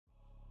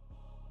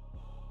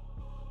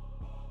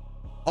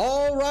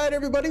All right,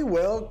 everybody,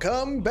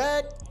 welcome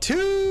back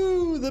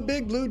to the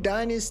Big Blue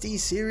Dynasty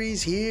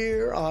series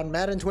here on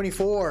Madden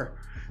 24.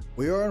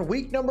 We are on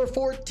week number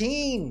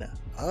 14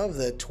 of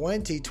the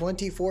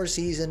 2024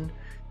 season,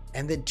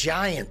 and the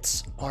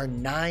Giants are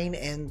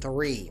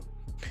 9-3.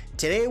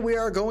 Today we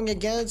are going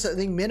against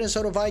the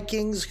Minnesota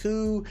Vikings,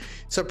 who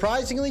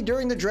surprisingly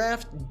during the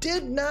draft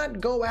did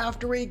not go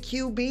after a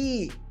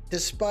QB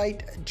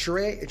despite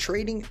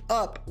trading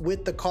up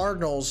with the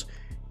Cardinals.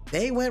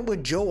 They went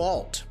with Joe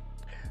Alt.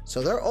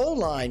 So their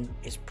O-line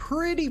is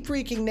pretty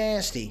freaking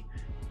nasty,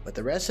 but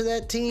the rest of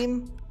that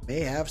team may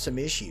have some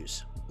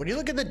issues. When you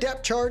look at the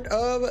depth chart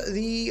of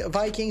the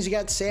Vikings, you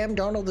got Sam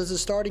Darnold as a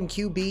starting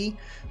QB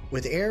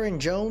with Aaron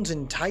Jones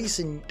and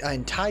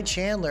Ty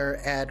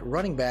Chandler at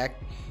running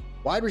back.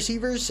 Wide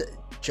receivers,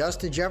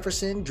 Justin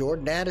Jefferson,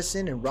 Jordan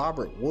Addison, and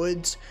Robert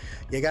Woods.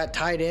 You got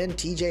tight end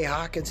TJ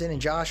Hawkinson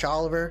and Josh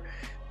Oliver.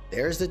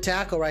 There's the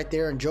tackle right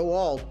there, and Joe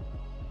Alt.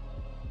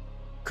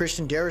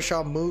 Christian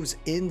Darrisaw moves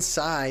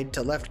inside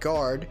to left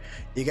guard.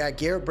 You got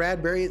Garrett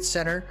Bradbury at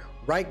center,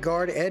 right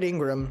guard Ed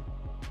Ingram,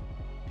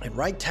 and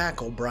right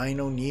tackle Brian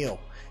O'Neill.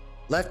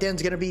 Left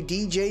end's going to be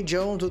DJ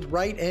Jones with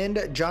right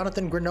end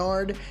Jonathan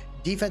Grenard.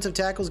 Defensive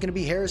tackle is going to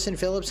be Harrison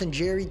Phillips and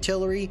Jerry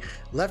Tillery.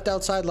 Left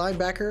outside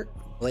linebacker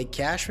Blake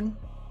Cashman,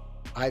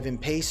 Ivan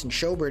Pace and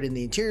Schobert in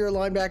the interior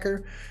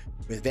linebacker,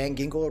 with Van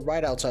Ginkel at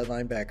right outside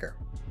linebacker.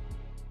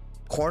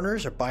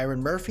 Corners are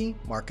Byron Murphy,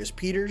 Marcus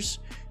Peters,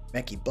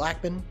 Mekhi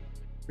Blackman,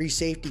 free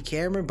safety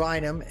Cameron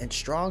Bynum, and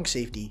strong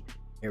safety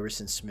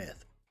Harrison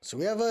Smith. So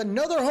we have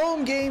another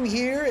home game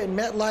here in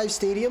MetLife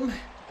Stadium.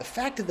 The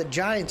fact that the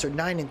Giants are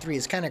 9-3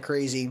 is kind of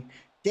crazy.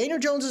 Daniel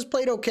Jones has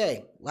played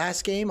okay.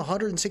 Last game,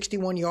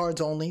 161 yards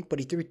only, but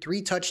he threw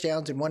 3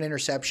 touchdowns and 1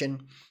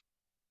 interception.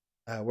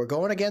 We're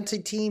going against a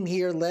team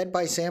here led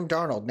by Sam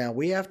Darnold. Now,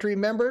 we have to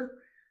remember,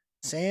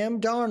 Sam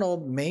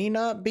Darnold may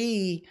not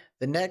be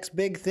the next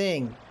big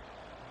thing,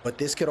 but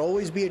this could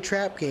always be a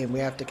trap game we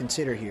have to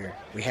consider here.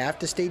 We have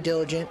to stay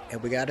diligent,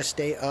 and we got to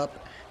stay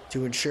up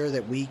to ensure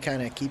that we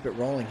kind of keep it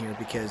rolling here,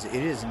 because it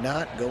is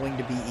not going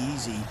to be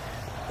easy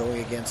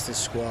going against this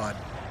squad.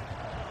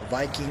 The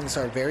Vikings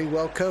are very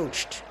well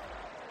coached,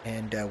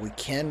 and we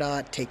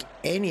cannot take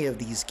any of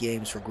these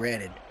games for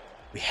granted.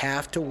 We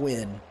have to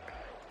win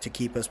to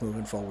keep us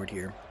moving forward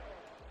here.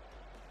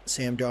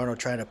 Sam Darnold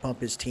trying to pump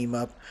his team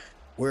up.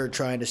 We're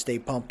trying to stay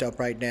pumped up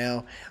right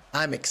now.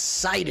 I'm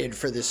excited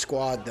for this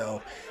squad,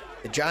 though.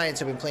 The Giants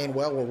have been playing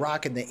well. We're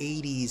rocking the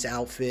 80s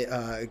outfit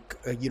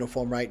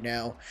uniform right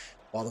now,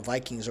 while the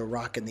Vikings are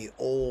rocking the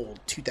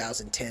old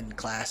 2010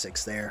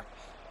 classics there.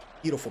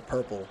 Beautiful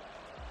purple.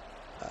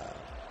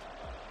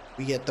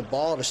 We get the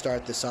ball to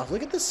start this off.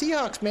 Look at the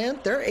Seahawks, man.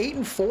 They're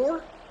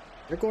 8-4.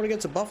 They're going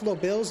against the Buffalo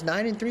Bills,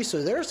 9-3.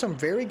 So there are some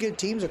very good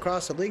teams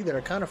across the league that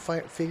are kind of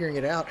figuring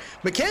it out.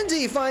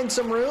 McKenzie finds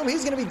some room.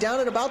 He's going to be down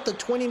at about the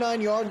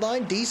 29-yard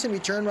line. Decent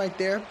return right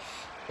there.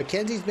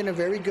 McKenzie's been a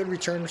very good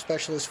return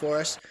specialist for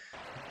us.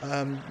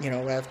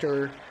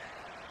 After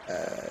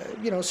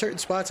certain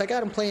spots, I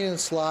got him playing in the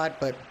slot,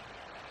 but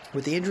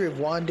with the injury of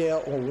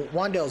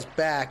Wandale's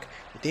back,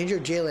 with the injury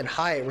of Jalen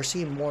Hyatt, we're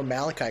seeing more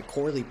Malachi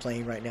Corley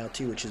playing right now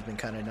too, which has been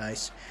kind of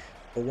nice.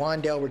 But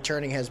Wandale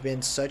returning has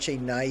been such a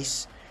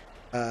nice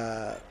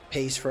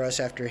pace for us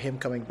after him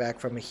coming back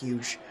from a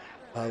huge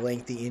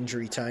lengthy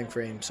injury time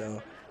frame.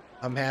 So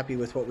I'm happy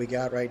with what we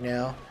got right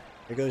now.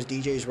 There goes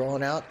DJ's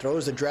rolling out,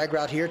 throws the drag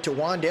route here to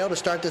Wandale to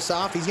start this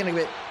off. He's going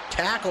to get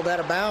tackled out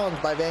of bounds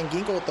by Van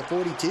Ginkel at the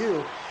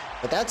 42,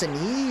 but that's an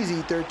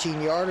easy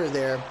 13-yarder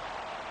there.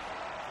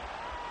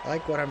 I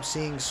like what I'm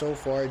seeing so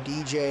far.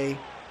 DJ,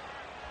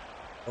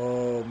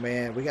 oh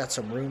man, we got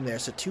some room there.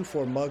 It's a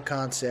 2-4 mug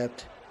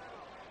concept.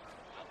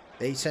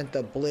 They sent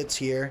the blitz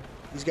here.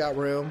 He's got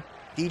room.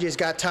 DJ's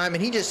got time,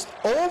 and he just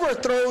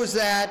overthrows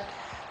that.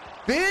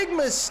 Big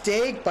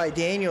mistake by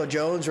Daniel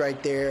Jones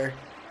right there.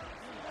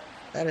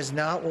 That is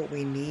not what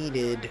we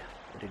needed,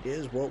 but it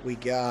is what we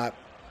got.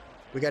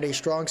 We got a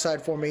strong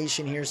side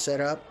formation here set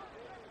up.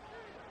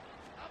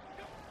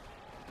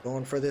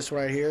 Going for this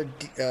right here.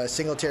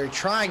 Singletary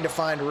trying to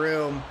find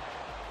room,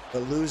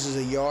 but loses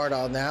a yard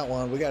on that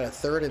one. We got a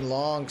 3rd and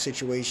long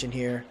situation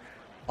here.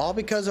 All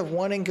because of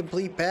one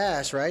incomplete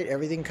pass, right?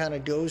 Everything kind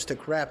of goes to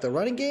crap. The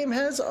running game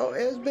has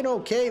been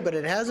okay, but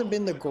it hasn't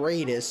been the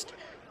greatest.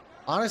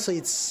 Honestly,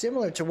 it's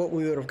similar to what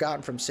we would have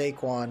gotten from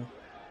Saquon,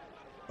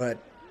 but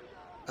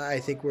I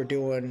think we're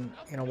doing,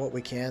 what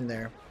we can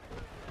there.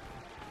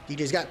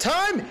 DJ's got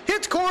time,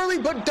 hits Corley,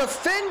 but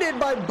defended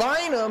by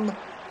Bynum.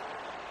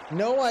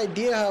 No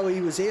idea how he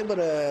was able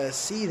to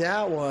see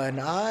that one.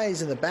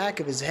 Eyes in the back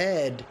of his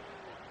head.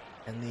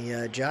 And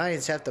the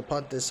Giants have to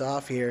punt this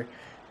off here.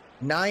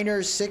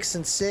 Niners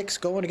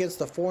 6-6 going against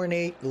the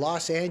 4-8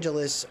 Los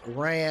Angeles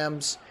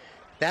Rams.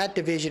 That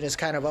division is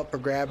kind of up for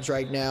grabs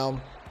right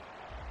now.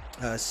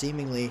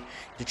 Seemingly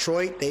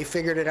Detroit, they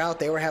figured it out.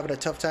 They were having a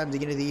tough time at the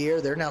beginning of the year.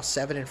 They're now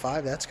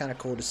 7-5. That's kind of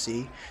cool to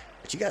see.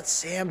 But you got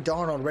Sam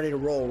Darnold ready to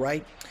roll,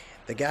 right?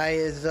 The guy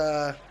is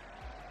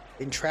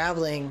been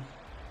traveling,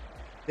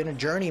 been a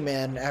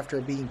journeyman after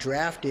being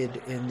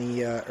drafted in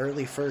the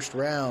early first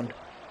round.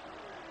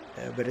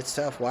 But it's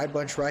tough. Wide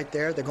bunch right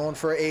there. They're going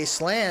for a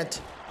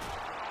slant.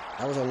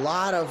 That was a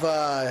lot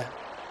of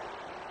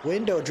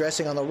window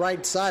dressing on the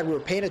right side. We were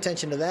paying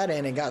attention to that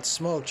end and got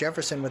smoked.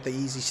 Jefferson with the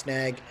easy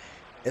snag.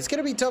 It's going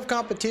to be tough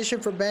competition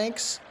for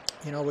Banks.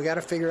 You know, we got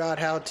to figure out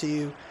how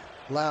to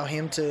allow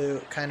him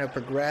to kind of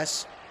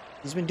progress.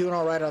 He's been doing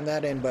all right on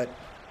that end, but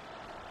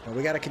you know,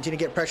 we got to continue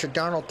to get pressure.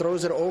 Darnold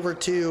throws it over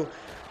to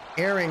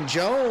Aaron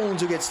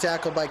Jones, who gets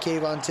tackled by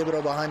Kayvon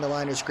Thibodeau behind the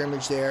line of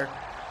scrimmage there.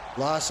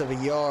 Loss of a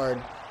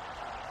yard.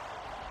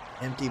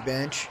 Empty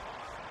bench.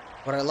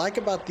 What I like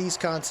about these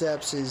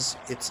concepts is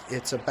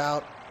it's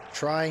about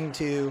trying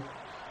to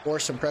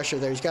force some pressure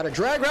there. He's got a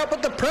drag route,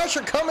 but the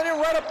pressure coming in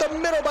right up the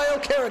middle by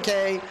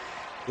Okereke.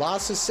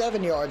 Loss of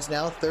 7 yards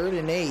now, 3rd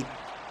and 8.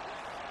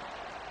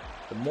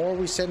 The more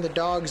we send the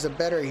dogs, the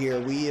better here.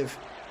 We have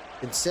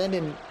been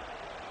sending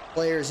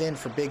players in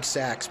for big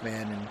sacks,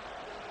 man, and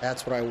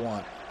that's what I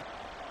want.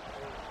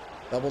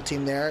 Double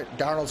team there.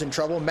 Darnold's in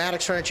trouble.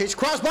 Maddox trying to chase.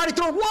 Crossbody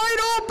throw. Wide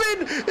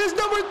open is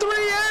number 3,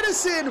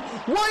 Addison.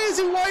 Why is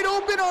he wide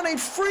open on a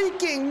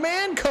freaking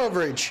man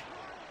coverage?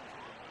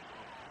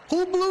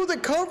 Who blew the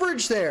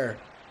coverage there?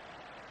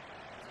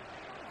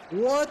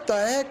 What the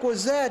heck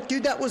was that?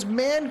 Dude, that was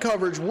man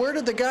coverage. Where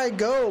did the guy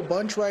go?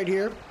 Bunch right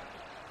here.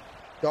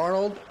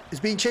 Darnold is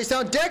being chased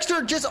down.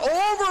 Dexter just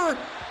over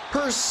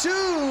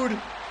pursued.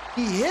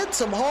 He hits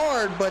him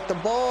hard, but the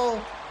ball,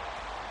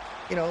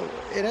 you know,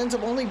 it ends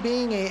up only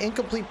being an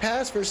incomplete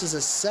pass versus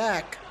a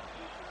sack.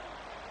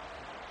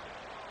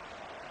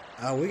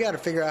 We got to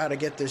figure out how to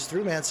get this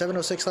through, man.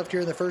 7:06 left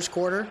here in the first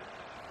quarter.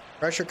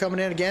 Pressure coming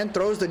in again.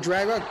 Throws the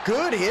drag route.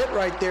 Good hit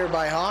right there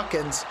by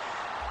Hawkins.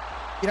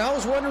 You know, I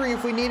was wondering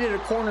if we needed a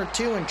corner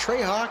too, and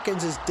Trey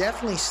Hawkins has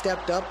definitely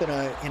stepped up in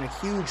a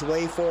huge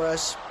way for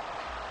us.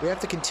 We have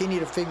to continue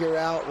to figure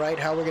out, right,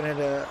 how we're going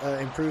to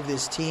improve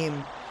this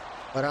team.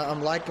 But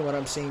I'm liking what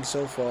I'm seeing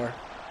so far.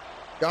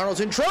 Darnold's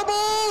in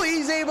trouble.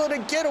 He's able to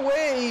get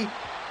away,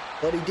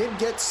 but he did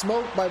get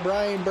smoked by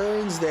Brian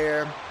Burns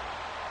there.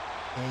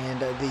 And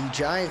the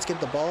Giants get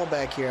the ball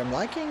back here. I'm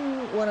liking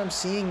what I'm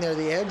seeing there.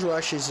 The edge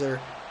rushes are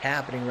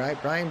happening,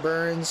 right? Brian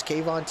Burns,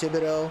 Kayvon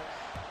Thibodeau,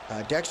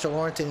 Dexter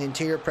Lawrence in the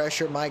interior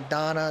pressure, Mike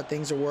Donna.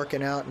 Things are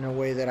working out in a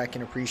way that I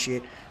can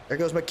appreciate. There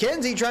goes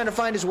McKenzie trying to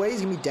find his way.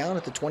 He's going to be down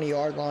at the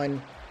 20-yard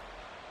line.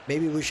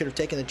 Maybe we should have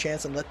taken the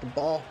chance and let the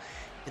ball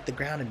hit the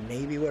ground and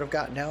maybe would have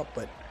gotten out,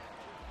 but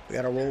we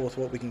got to roll with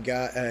what we can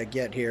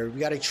get here. We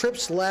got a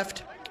trips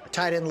left, a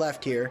tight end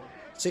left here.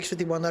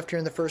 6:51 left here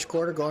in the first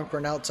quarter, going for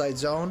an outside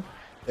zone.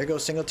 There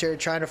goes Singletary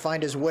trying to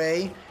find his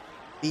way,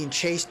 being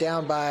chased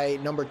down by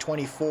number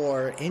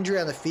 24. Injury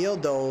on the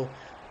field, though.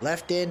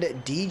 Left end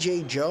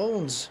DJ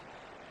Jones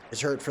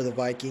is hurt for the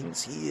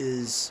Vikings. He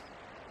is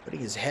putting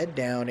his head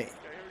down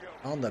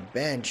on the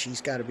bench. He's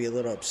got to be a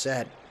little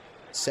upset.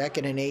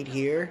 2nd and 8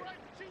 here,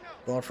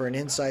 going for an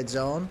inside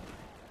zone.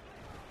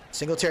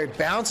 Singletary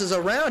bounces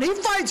around. He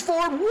fights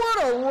forward.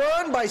 What a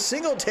run by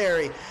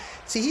Singletary.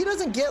 See, he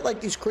doesn't get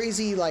like these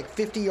crazy like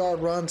 50-yard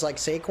runs like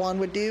Saquon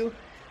would do,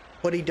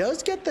 but he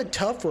does get the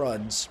tough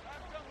runs.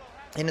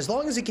 And as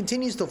long as he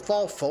continues to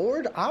fall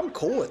forward, I'm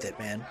cool with it,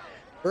 man.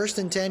 1st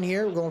and 10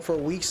 here. We're going for a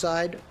weak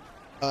side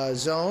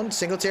zone.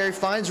 Singletary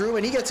finds room,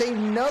 and he gets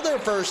another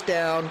first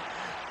down.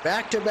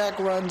 Back-to-back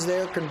runs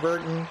there,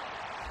 converting.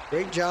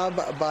 Great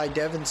job by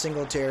Devin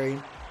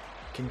Singletary.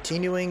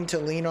 Continuing to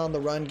lean on the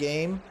run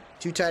game.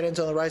 2 tight ends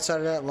on the right side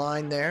of that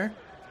line there.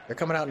 They're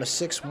coming out in a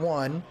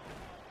 6-1.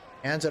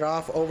 Hands it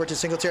off over to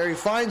Singletary.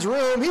 Finds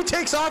room. He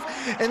takes off.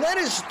 And that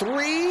is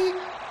 3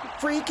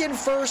 freaking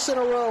firsts in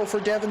a row for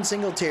Devin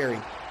Singletary.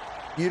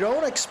 You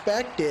don't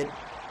expect it,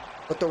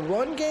 but the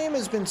run game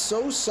has been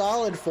so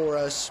solid for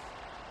us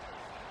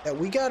that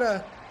we got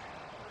to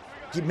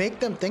make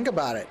them think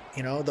about it.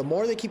 You know, the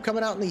more they keep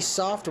coming out in these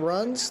soft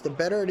runs, the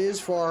better it is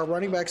for our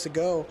running backs to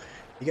go.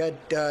 You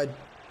got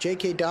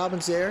J.K.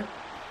 Dobbins there.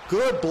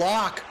 Good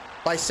block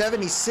by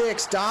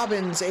 76.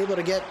 Dobbins able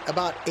to get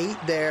about 8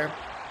 there.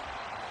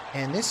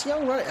 And this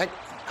young runner,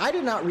 I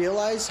did not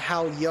realize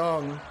how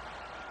young.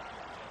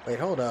 Wait,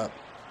 hold up.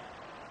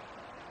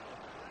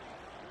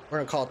 We're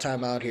going to call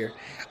timeout here.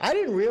 I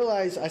didn't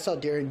realize. I saw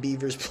Darren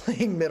Beavers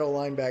playing middle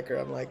linebacker.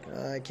 I'm like,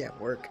 I can't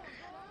work.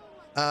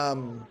 I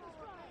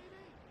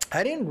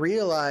didn't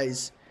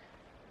realize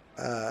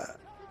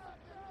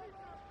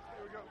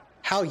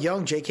how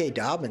young J.K.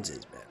 Dobbins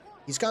is, man.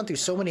 He's gone through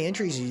so many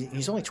injuries.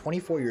 He's only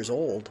 24 years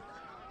old.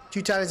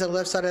 2 tight ends on the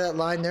left side of that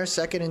line there.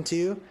 2nd and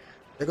 2.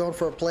 They're going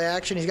for a play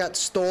action. He's got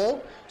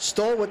Stoll.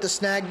 Stoll with the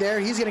snag there.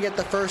 He's going to get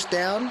the first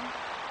down.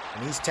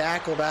 And he's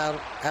tackled out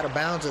of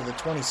bounds at the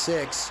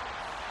 26.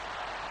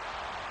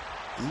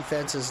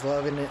 Defense is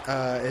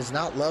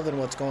not loving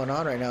what's going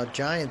on right now.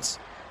 Giants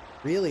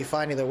really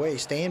finding their way.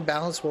 Staying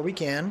balanced where we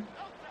can.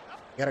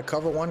 Got a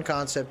cover 1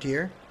 concept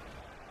here.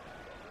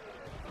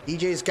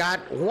 DJ's got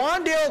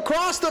Wan'Dale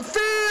across the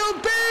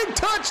field. Big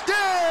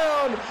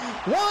touchdown!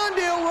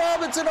 Wan'Dale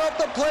Robinson off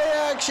the play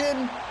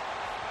action.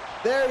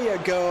 There you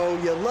go.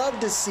 You love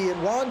to see it.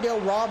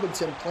 Wan'Dale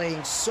Robinson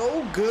playing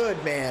so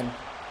good, man.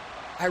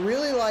 I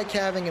really like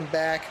having him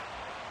back.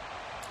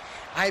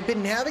 I've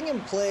been having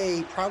him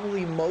play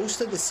probably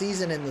most of the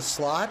season in the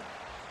slot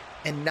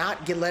and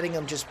not letting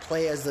him just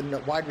play as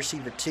the wide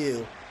receiver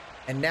 2.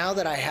 And now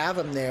that I have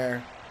him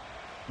there,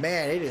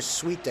 man, it is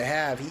sweet to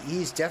have.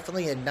 He's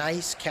definitely a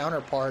nice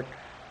counterpart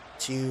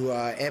to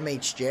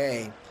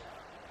MHJ.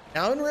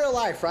 Now in real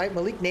life, right,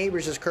 Malik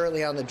Neighbors is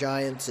currently on the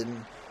Giants,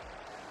 and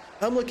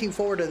I'm looking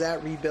forward to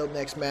that rebuild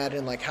next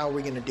Madden, like how are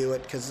we going to do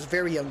it, because it's a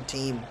very young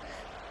team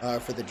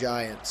for the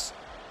Giants.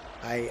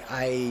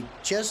 I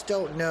just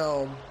don't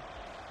know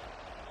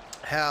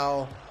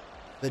how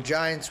the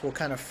Giants will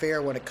kind of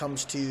fare when it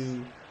comes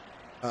to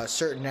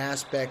certain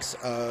aspects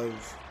of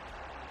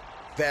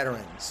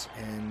veterans.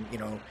 And, you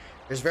know,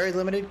 there's very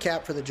limited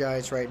cap for the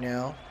Giants right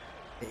now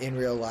in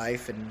real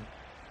life. And,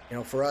 you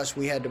know, for us,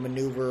 we had to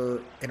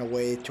maneuver in a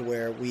way to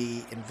where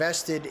we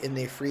invested in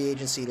the free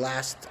agency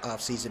last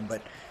offseason,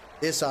 but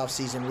this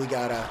offseason we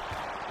got a...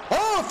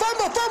 Oh,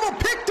 fumble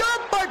picked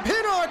up by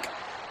Pinnock!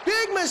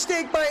 Big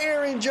mistake by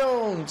Aaron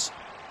Jones.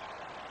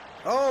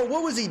 Oh,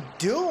 what was he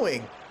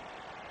doing?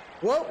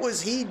 What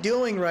was he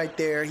doing right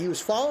there? He was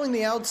following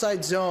the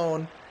outside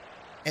zone,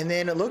 and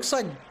then it looks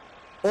like,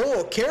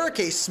 oh,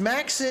 Okereke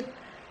smacks it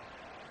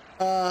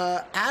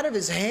out of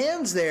his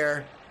hands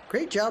there.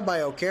 Great job by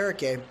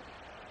Okereke.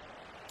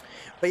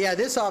 But yeah,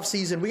 this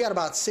offseason, we got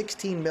about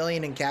 $16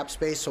 million in cap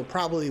space, so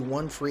probably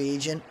one free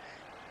agent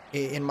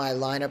in my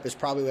lineup is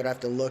probably what I have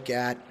to look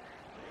at.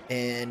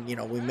 And, you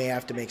know, we may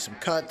have to make some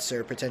cuts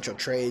or potential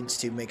trades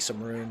to make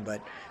some room,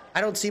 but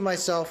I don't see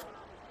myself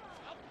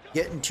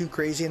getting too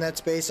crazy in that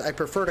space. I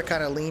prefer to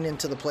kind of lean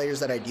into the players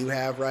that I do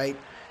have, right,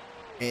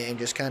 and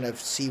just kind of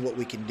see what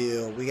we can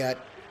do. We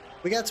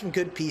got some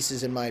good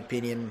pieces, in my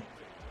opinion,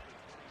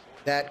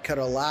 that could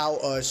allow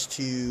us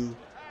to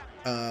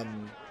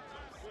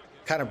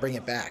kind of bring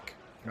it back.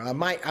 You know,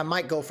 I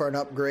might go for an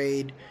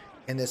upgrade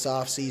in this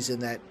offseason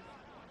that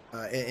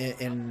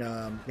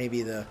in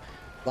maybe the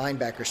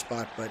linebacker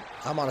spot, but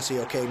I'm honestly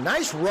okay.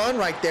 Nice run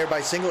right there by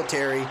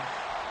Singletary.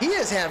 He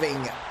is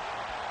having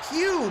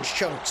huge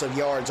chunks of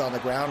yards on the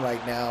ground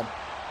right now.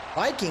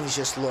 Vikings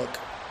just look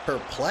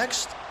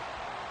perplexed.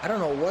 I don't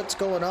know what's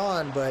going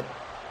on, but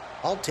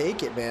I'll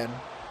take it, man.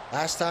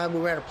 Last time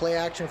we ran a play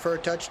action for a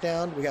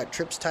touchdown. We got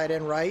trips tight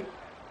end right.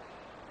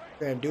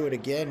 We're going to do it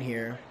again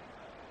here.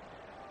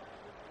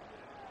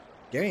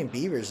 Darian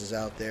Beavers is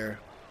out there.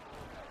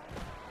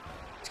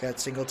 He's got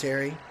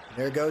Singletary.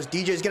 There it goes.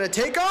 DJ's going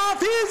to take off.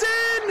 He's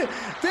in!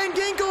 Van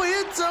Ginkel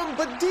hits him,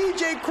 but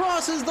DJ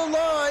crosses the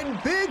line.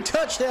 Big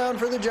touchdown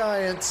for the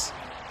Giants.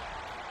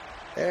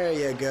 There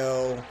you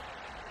go.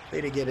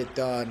 Way to get it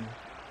done.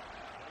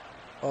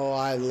 Oh,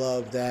 I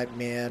love that,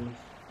 man.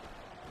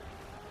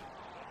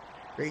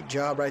 Great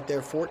job right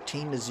there.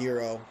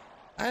 14-0.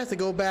 I have to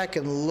go back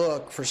and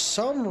look. For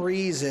some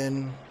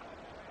reason,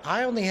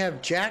 I only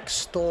have Jack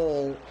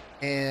Stoll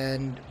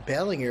and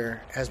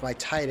Bellinger as my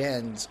tight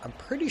ends. I'm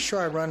pretty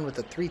sure I run with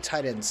a 3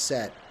 tight end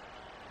set.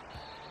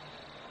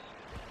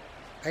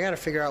 I got to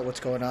figure out what's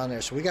going on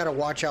there. So we got to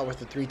watch out with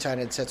the 3 tight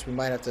end sets. We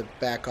might have to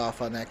back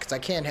off on that because I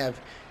can't have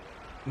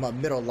my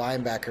middle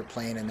linebacker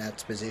playing in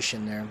that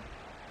position there.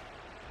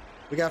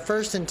 We got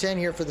 1st and 10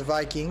 here for the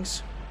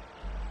Vikings.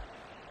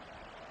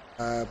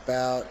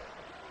 About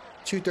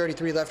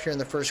 2:33 left here in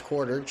the first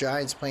quarter.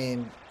 Giants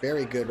playing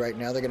very good right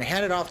now. They're going to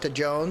hand it off to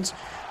Jones.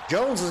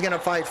 Jones is going to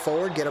fight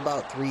forward, get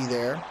about 3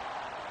 there.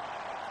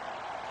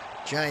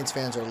 Giants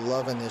fans are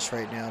loving this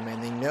right now, man.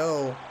 They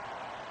know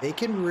they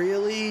can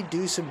really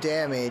do some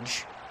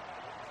damage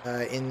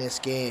in this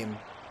game.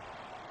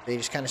 They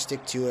just kind of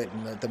stick to it,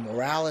 and the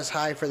morale is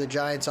high for the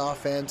Giants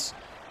offense.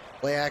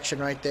 Play action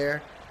right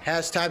there.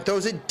 Has time,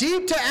 throws it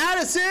deep to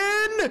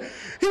Addison.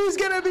 He's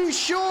going to be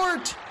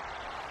short.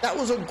 That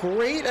was a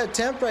great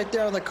attempt right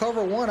there on the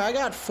cover 1. I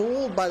got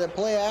fooled by the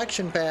play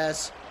action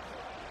pass.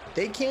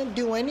 They can't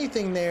do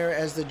anything there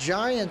as the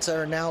Giants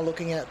are now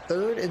looking at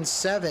 3rd and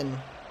 7.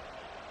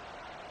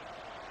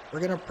 We're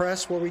going to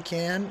press where we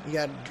can. You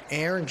got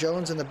Aaron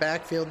Jones in the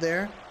backfield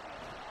there.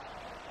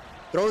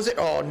 Throws it.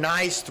 Oh,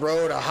 nice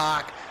throw to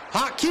Hawk.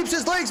 Hawk keeps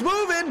his legs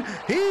moving.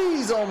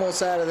 He's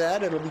almost out of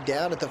that. It'll be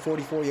down at the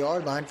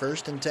 44-yard line,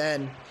 1st and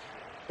 10.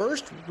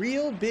 First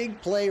real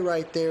big play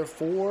right there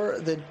for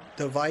the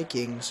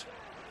Vikings.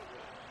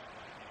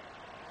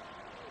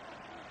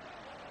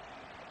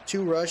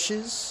 2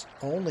 rushes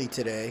only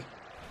today.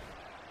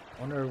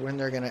 Wonder when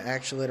they're going to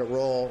actually let it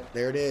roll.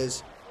 There it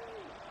is.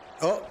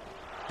 Oh,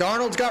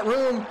 Darnold's got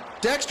room.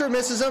 Dexter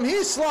misses him.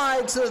 He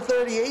slides to the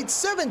 38.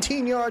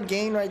 17-yard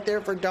gain right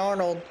there for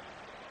Darnold.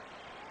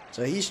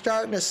 So he's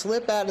starting to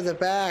slip out of the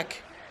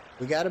back.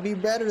 We got to be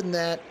better than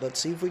that.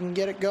 Let's see if we can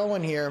get it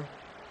going here.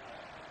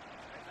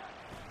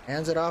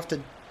 Hands it off to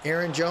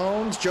Aaron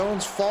Jones.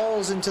 Jones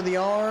falls into the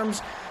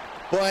arms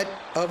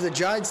of the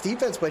Giants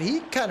defense, but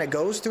he kind of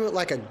goes through it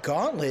like a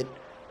gauntlet.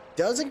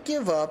 Doesn't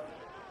give up.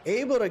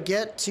 Able to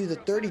get to the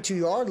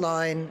 32-yard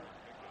line.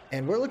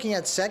 And we're looking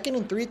at 2nd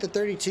and 3 at the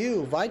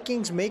 32.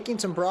 Vikings making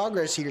some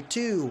progress here.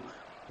 2,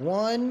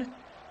 1.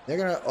 They're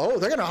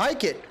going to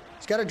hike it.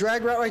 He's got a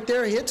drag route right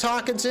there. He hits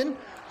Hawkinson.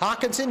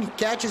 Hawkinson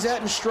catches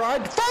that in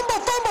stride.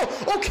 Fumble!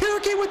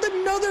 Okereke with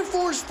another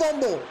forced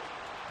fumble.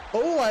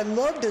 Oh, I'd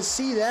love to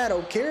see that.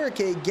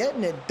 Okereke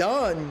getting it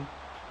done.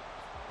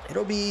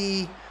 It'll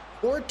be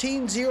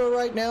 14-0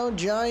 right now.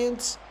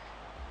 Giants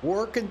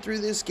working through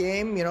this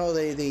game. You know,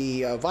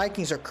 the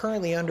Vikings are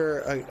currently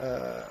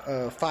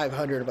under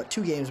 500, about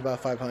 2 games about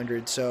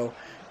 500. So,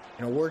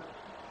 you know,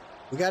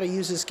 we got to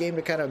use this game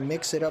to kind of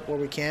mix it up where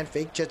we can.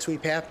 Fake jet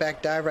sweep,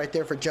 halfback dive right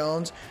there for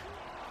Jones.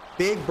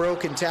 Big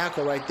broken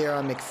tackle right there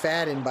on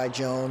McFadden by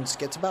Jones.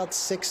 Gets about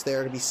 6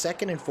 there to be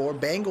 2nd and 4.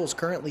 Bengals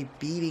currently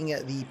beating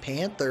the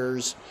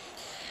Panthers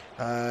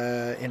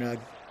in a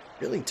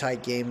really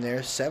tight game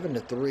there,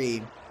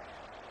 7-3.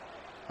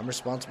 I'm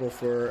responsible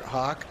for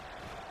Hawk.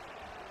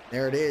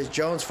 There it is.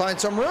 Jones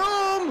finds some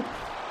room.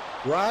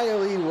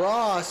 Riley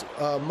Moss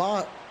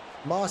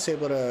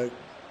able to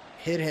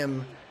hit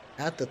him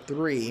at the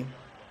 3.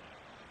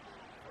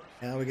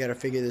 Now we got to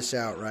figure this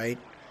out, right?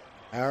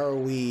 How are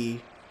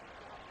we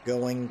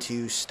going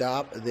to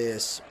stop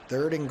this?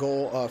 1st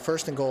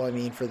and goal, I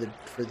mean, for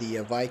the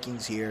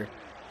Vikings here.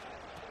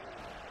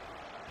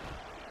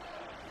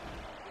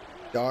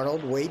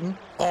 Darnold waiting.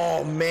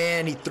 Oh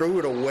man, he threw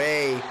it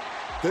away.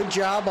 Good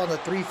job on the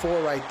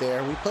 3-4 right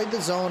there. We played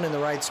the zone in the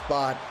right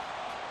spot.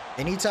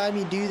 Anytime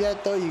you do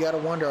that, though, you got to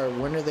wonder,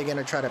 when are they going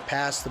to try to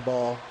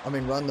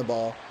run the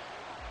ball.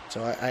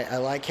 So I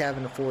like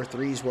having the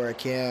 4-3s where I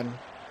can.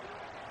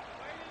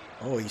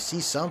 Oh, he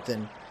sees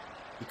something.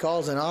 He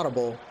calls an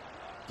audible.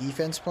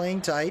 Defense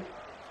playing tight.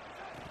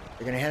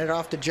 They're going to hand it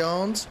off to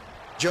Jones.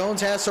 Jones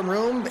has some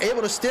room,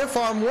 able to stiff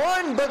arm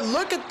one, but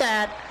look at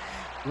that.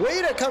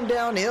 Way to come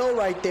downhill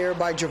right there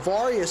by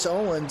Javarius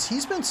Owens.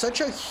 He's been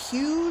such a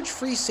huge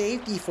free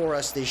safety for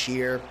us this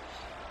year.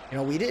 You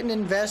know, we didn't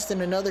invest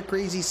in another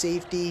crazy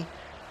safety.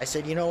 I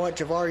said, you know what,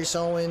 Javarius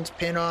Owens,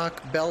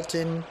 Pinnock,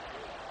 Belton,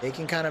 they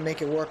can kind of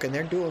make it work, and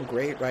they're doing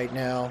great right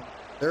now.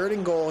 3rd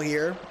and goal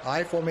here.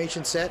 I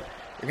formation set.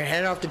 They're going to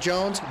hand it off to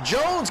Jones.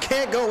 Jones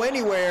can't go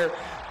anywhere.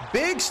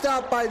 Big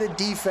stop by the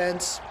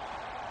defense.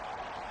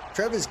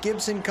 Travis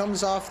Gibson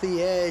comes off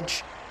the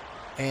edge,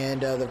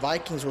 and the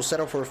Vikings will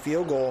settle for a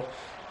field goal.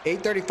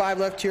 8:35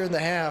 left here in the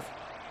half.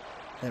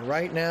 And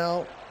right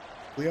now,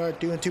 we aren't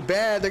doing too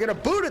bad. They're going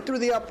to boot it through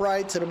the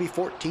uprights. It'll be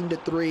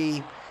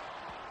 14-3.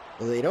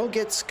 Well, they don't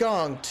get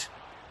skunked,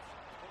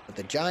 but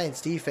the Giants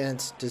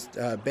defense just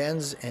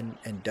bends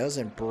and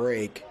doesn't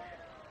break.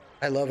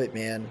 I love it,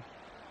 man.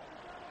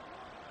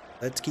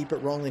 Let's keep it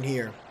rolling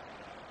here.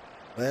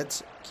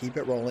 Let's keep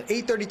it rolling.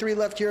 8:33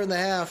 left here in the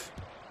half.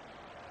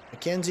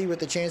 McKenzie with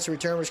the chance to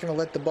return. We're just going to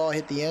let the ball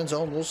hit the end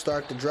zone. We'll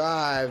start the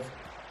drive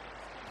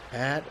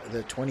at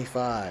the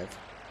 25.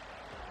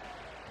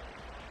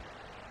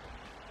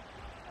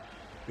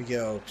 We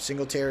go.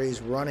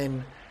 Singletary's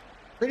running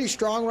pretty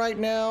strong right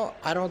now.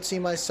 I don't see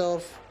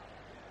myself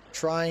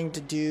trying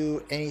to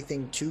do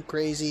anything too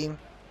crazy.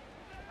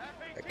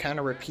 I kind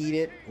of repeat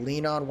it.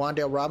 Lean on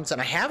Wan'Dale Robinson.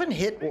 I haven't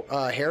hit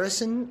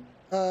Harrison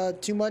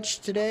too much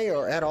today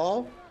or at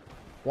all.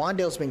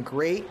 Wan'Dale's been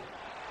great.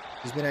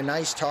 He's been a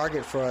nice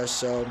target for us.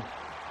 So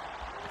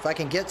if I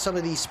can get some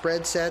of these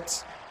spread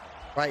sets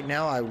right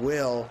now, I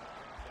will.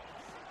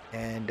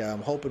 And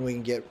I'm hoping we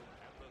can get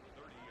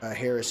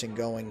Harrison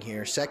going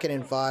here. 2nd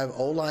and 5.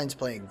 O-line's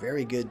playing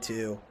very good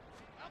too.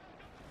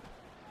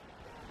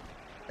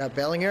 Got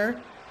Bellinger.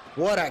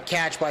 What a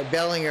catch by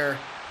Bellinger.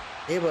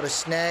 Able to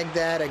snag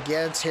that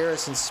against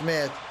Harrison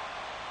Smith.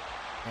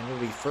 And we'll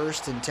be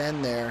 1st and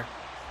 10 there.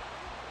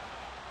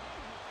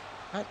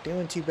 Not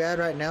doing too bad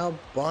right now.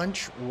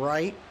 Bunch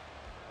right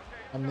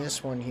on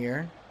this one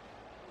here.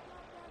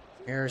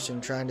 Harrison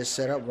trying to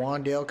set up.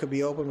 Wan'Dale could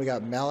be open. We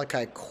got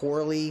Malachi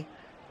Corley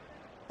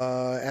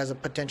as a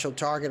potential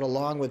target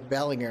along with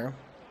Bellinger.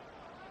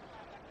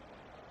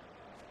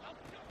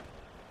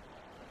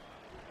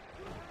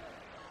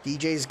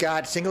 DJ's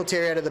got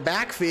Singletary out of the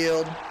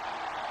backfield.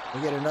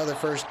 We get another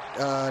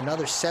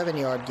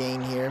 7-yard gain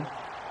here.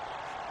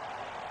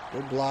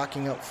 Good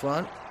blocking up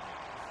front.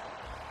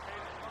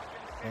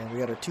 And we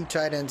got a 2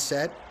 tight end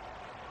set.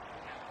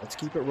 Let's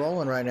keep it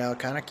rolling right now.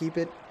 Kind of keep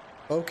it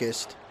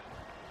focused.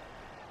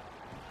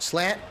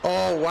 Slant.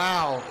 Oh,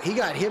 wow. He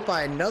got hit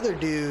by another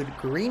dude.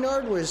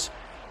 Greenard was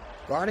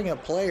guarding a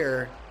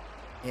player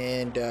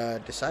and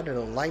decided to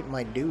light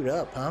my dude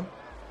up, huh?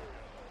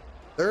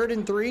 3rd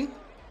and 3.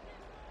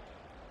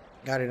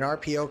 Got an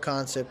RPO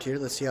concept here.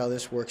 Let's see how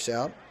this works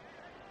out.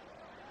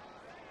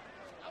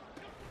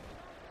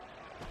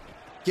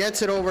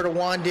 Gets it over to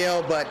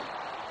Wan'Dale, but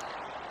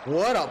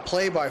what a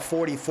play by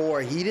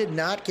 44. He did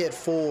not get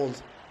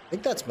fooled. I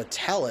think that's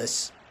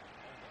Metellus.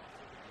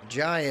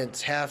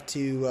 Giants have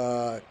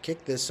to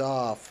kick this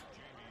off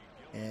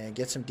and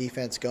get some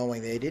defense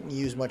going. They didn't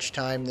use much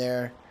time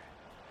there.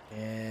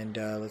 And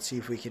let's see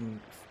if we can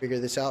figure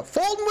this out.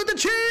 Fulton with a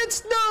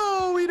chance.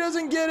 No, he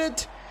doesn't get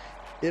it.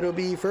 It'll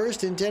be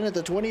 1st and 10 at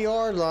the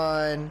 20-yard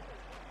line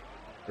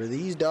for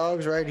these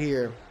dogs right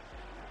here.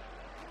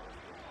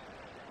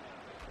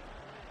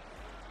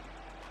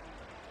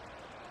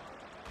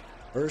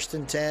 First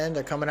and 10.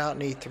 They're coming out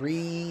in a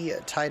 3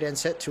 tight end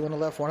set. 2 on the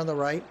left, 1 on the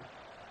right.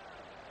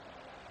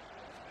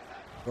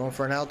 Going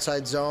for an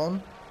outside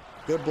zone.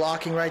 Good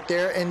blocking right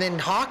there. And then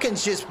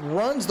Hawkins just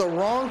runs the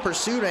wrong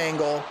pursuit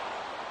angle.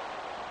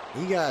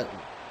 He got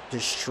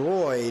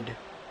destroyed.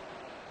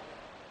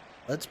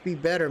 Let's be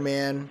better,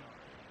 man.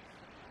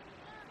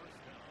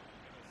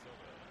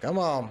 Come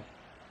on.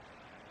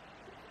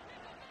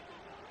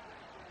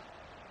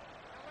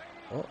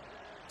 Oh,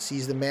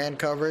 sees the man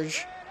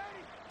coverage.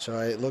 So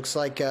it looks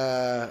like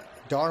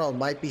Darnold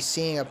might be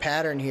seeing a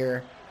pattern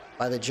here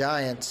by the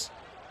Giants.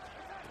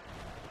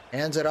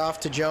 Hands it off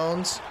to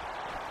Jones.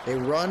 They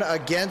run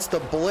against the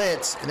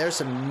blitz, and there's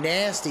some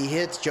nasty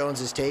hits Jones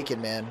is taking,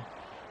 man.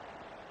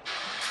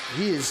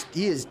 He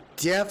is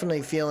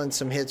definitely feeling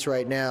some hits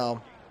right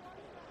now.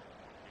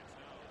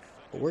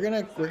 But we're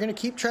gonna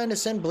keep trying to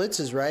send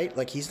blitzes, right?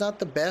 Like, he's not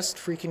the best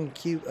freaking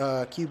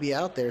QB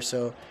out there,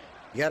 so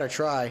you gotta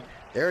try.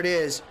 There it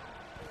is.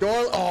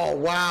 Oh,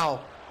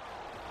 wow.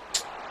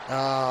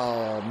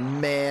 Oh,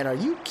 man. Are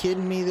you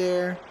kidding me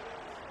there?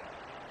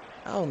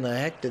 How in the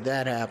heck did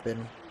that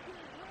happen?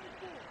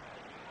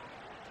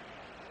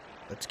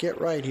 Let's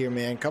get right here,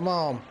 man. Come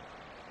on.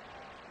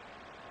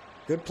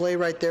 Good play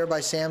right there by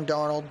Sam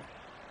Darnold.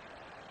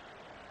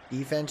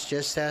 Defense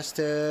just has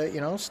to,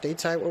 you know, stay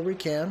tight where we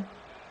can.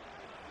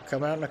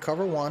 Come out in a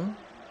cover one.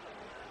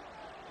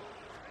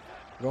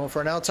 Going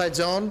for an outside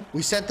zone.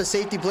 We sent the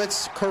safety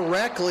blitz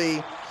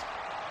correctly,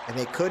 and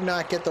they could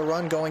not get the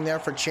run going there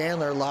for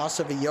Chandler. Loss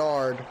of a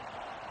yard.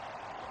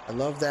 I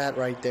love that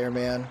right there,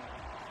 man.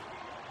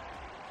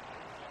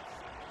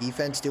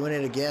 Defense doing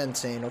it again,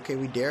 saying, okay,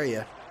 we dare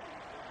you.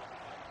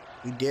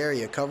 We dare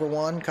you. Cover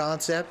one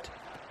concept.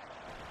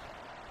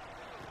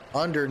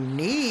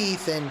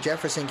 Underneath, and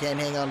Jefferson can't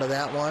hang on to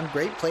that one.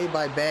 Great play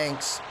by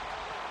Banks.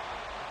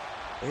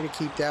 Way to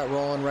keep that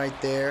rolling right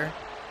there.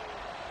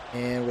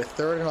 And with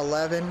 3rd and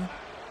 11,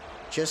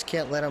 just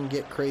can't let them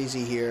get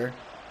crazy here.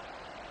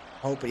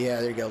 Hope, yeah,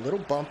 there you go. Little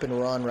bump and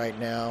run right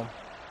now.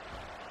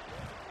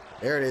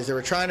 There it is. They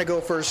were trying to go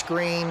for a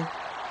screen.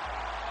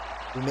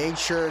 We made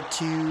sure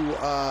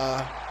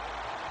to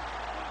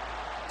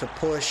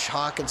push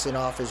Hawkinson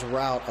off his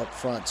route up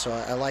front. So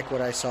I like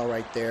what I saw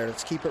right there.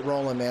 Let's keep it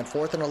rolling, man.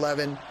 4th and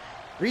 11.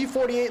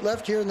 3:48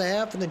 left here in the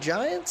half, and the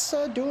Giants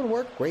doing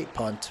work. Great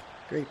punt.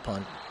 Great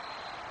punt.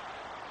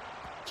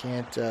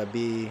 Can't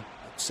be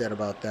upset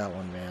about that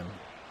one, man.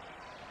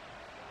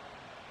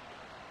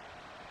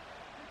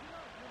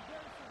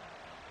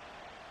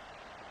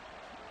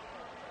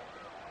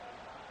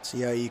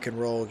 See how you can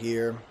roll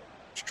here.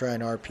 Let's try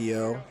an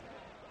RPO.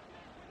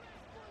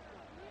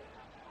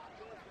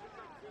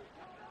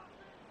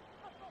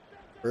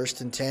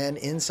 First and 10,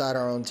 inside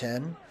our own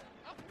 10.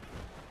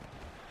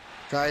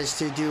 Tries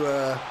to do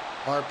a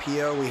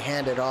RPO, we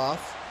hand it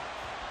off.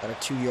 Got a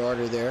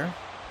 2-yarder there.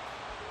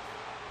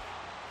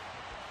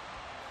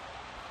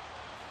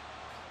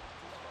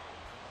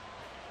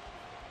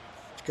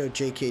 Let's go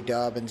J.K.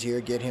 Dobbins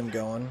here, get him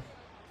going.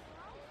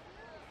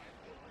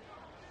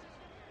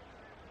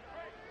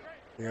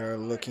 We are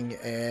looking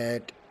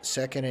at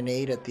 2nd and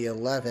 8 at the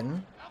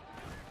 11.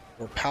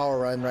 We'll power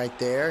run right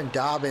there, and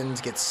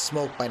Dobbins gets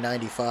smoked by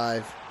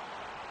 95.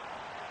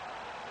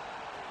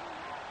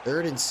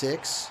 3rd and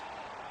 6.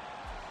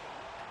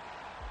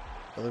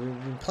 So we've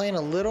been playing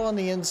a little on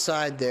the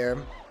inside there.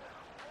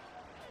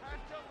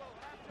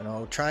 You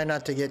know, trying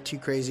not to get too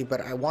crazy,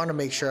 but I want to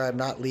make sure I'm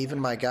not leaving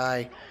my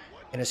guy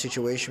in a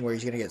situation where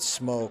he's going to get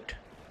smoked.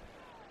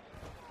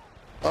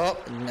 Oh,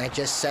 and I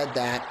just said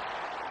that.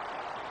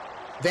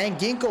 Van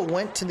Ginkel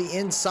went to the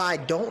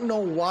inside. Don't know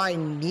why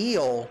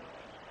Neal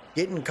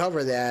didn't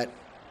cover that.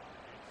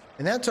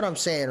 And that's what I'm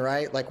saying,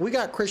 right? Like, we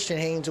got Christian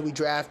Haynes who we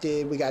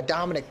drafted. We got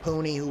Dominic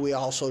Pooney, who we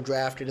also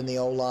drafted in the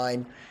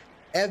O-line.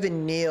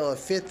 Evan Neal, a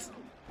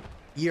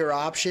 5th-year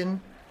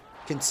option,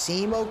 can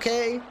seem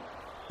okay,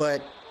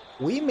 but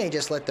we may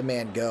just let the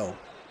man go.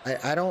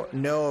 I don't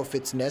know if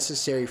it's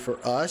necessary for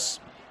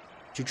us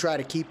to try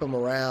to keep him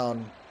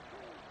around.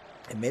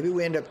 And maybe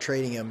we end up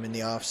trading him in the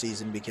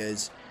offseason,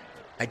 because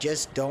I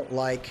just don't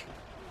like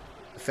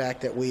the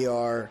fact that we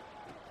are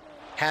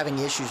having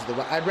issues with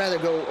the... I'd rather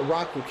go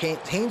rock with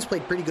Haynes.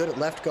 Played pretty good at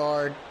left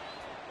guard.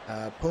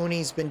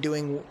 Pooney's been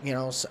doing, you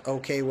know,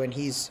 okay when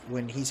he's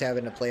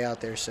having to play out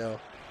there. So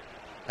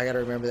I got to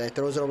remember that.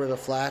 Throws it over the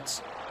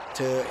flats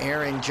to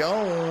Aaron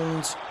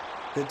Jones.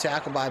 Good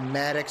tackle by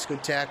Maddox.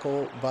 Good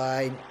tackle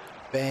by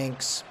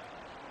Banks.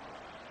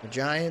 The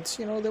Giants,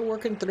 you know, they're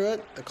working through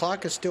it. The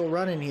clock is still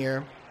running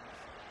here.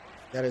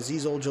 Got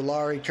Azeez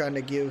Ojulari trying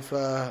to give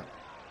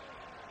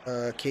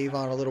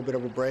Kayvon a little bit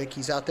of a break.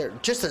 He's out there.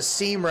 Just a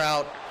seam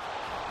route.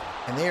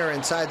 And they are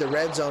inside the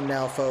red zone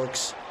now,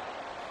 folks.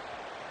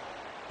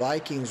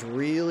 Vikings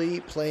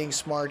really playing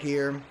smart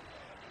here. You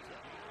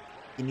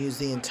can use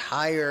the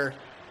entire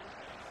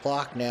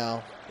clock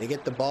now. They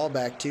get the ball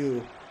back,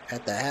 too,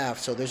 at the half.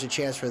 So there's a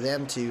chance for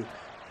them to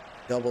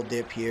double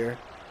dip here.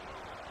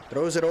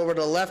 Throws it over to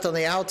the left on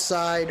the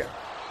outside.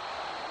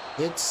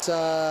 It's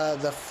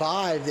the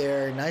 5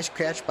 there. Nice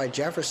catch by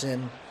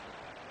Jefferson.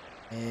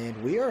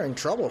 And we are in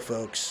trouble,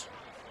 folks.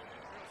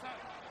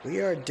 We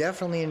are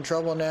definitely in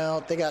trouble now.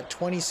 They got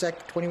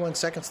 21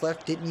 seconds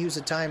left. Didn't use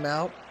a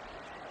timeout.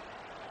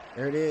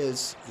 There it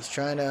is. He's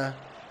trying to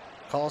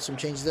call some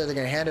changes there. They're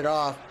going to hand it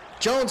off.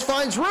 Jones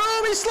finds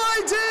room. He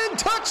slides in.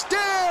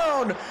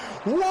 Touchdown.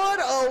 What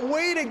a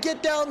way to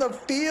get down the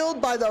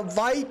field by the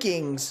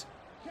Vikings.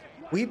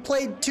 We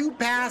played too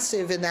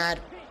passive in that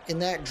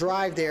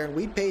drive there, and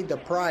we paid the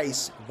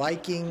price.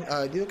 You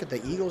look at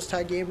the Eagles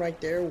tie game right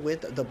there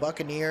with the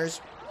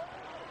Buccaneers.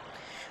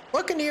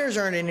 Buccaneers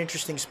are in an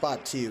interesting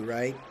spot too,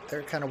 right?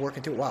 They're kind of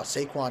working through. Wow,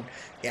 Saquon.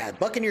 Yeah,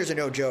 Buccaneers are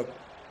no joke.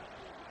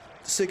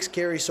 6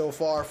 carries so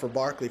far for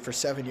Barkley for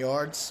 7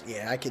 yards.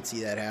 Yeah, I could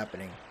see that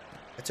happening.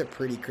 That's a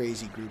pretty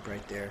crazy group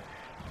right there.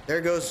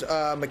 There goes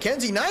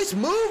McKenzie. Nice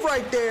move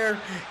right there.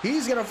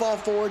 He's going to fall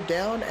forward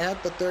down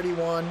at the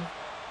 31.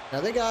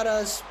 Now they got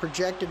us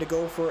projected to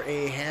go for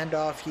a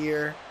handoff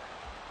here.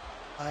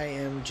 I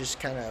am just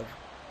kind of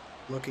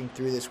looking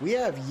through this. We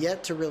have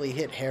yet to really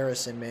hit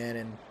Harrison, man,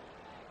 and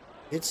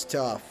it's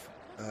tough,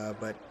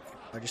 but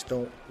I just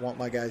don't want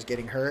my guys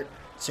getting hurt.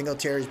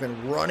 Singletary's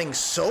been running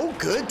so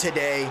good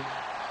today.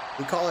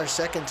 We call our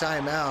second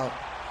timeout.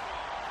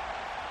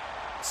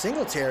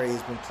 Singletary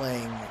has been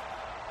playing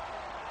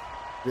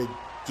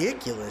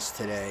ridiculous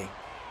today.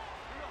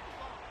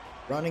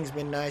 Running's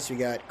been nice. We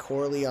got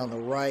Corley on the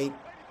right.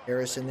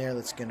 Harrison there.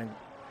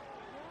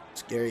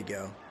 There you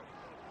go.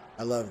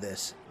 I love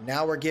this.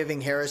 Now we're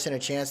giving Harrison a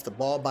chance to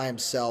ball by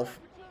himself.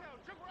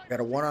 Got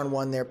a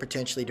one-on-one there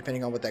potentially,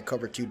 depending on what that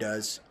cover 2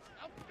 does.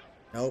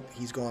 Nope,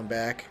 he's going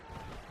back.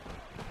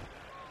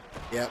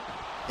 Yep.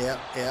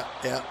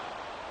 That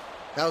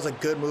was a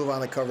good move on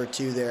the cover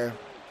 2 there.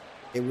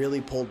 They really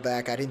pulled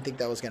back. I didn't think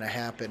that was going to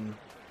happen.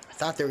 I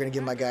thought they were going to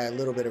give my guy a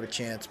little bit of a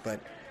chance, but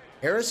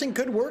Harrison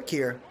could work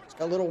here. He's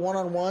got a little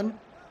one-on-one.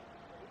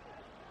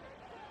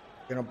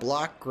 Going to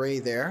block Gray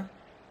there.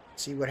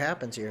 See what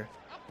happens here.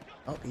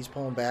 Oh, he's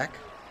pulling back.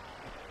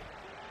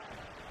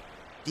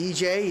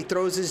 DJ, he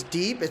throws this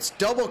deep. It's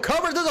double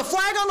covered. There's a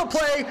flag on the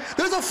play.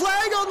 There's a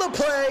flag on the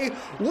play.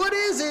 What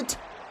is it?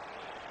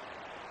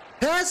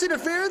 Pass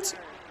interference?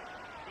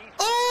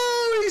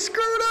 Oh, he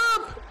screwed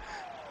up.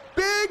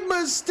 Big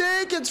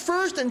mistake. It's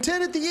 1st and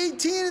 10 at the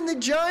 18, and the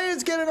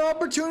Giants get an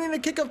opportunity to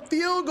kick a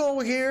field goal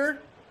here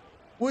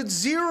with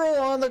 0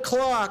 on the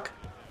clock.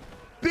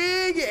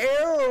 Big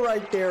error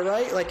right there,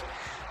 right? Like,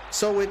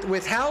 so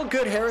with how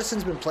good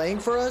Harrison's been playing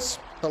for us,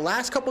 the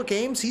last couple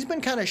games, he's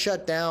been kind of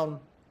shut down.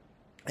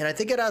 And I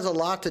think it has a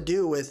lot to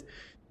do with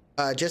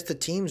just the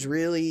teams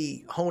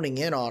really honing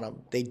in on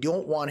him. They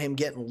don't want him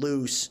getting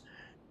loose.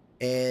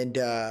 And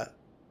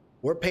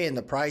we're paying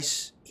the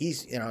price.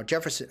 He's,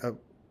 Jefferson,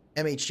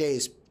 MHJ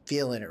is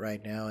feeling it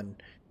right now. And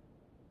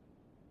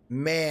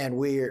man,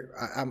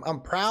 I'm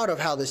proud of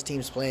how this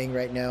team's playing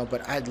right now,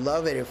 but I'd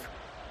love it if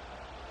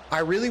I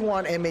really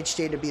want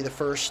MHJ to be the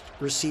first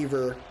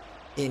receiver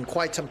in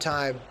quite some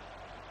time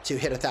to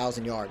hit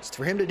 1,000 yards.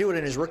 For him to do it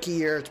in his rookie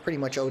year, it's pretty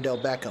much Odell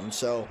Beckham.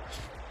 So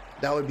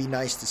that would be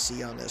nice to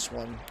see on this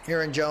one.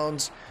 Aaron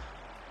Jones,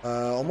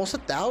 almost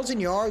 1,000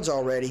 yards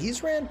already.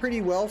 He's ran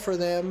pretty well for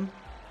them.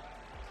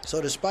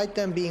 So despite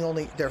them being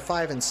they're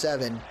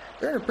 5-7,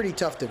 they're in a pretty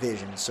tough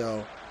division.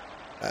 So,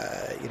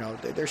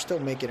 they're still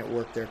making it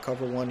work there.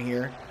 Cover 1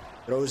 here.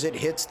 Throws it,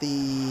 hits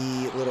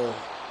the little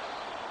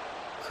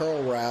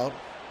curl route.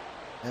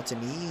 That's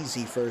an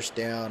easy first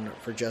down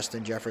for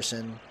Justin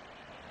Jefferson.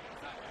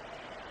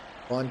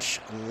 Bunch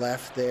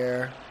left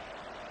there.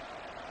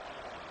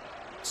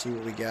 See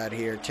what we got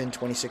here.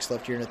 10:26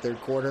 left here in the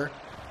 3rd quarter.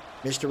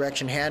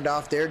 Misdirection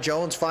handoff there.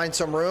 Jones finds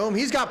some room.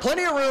 He's got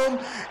plenty of room.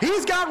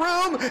 He's got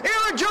room.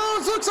 Aaron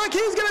Jones looks like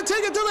he's going to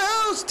take it to the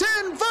house.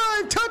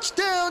 10-5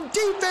 touchdown.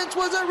 Defense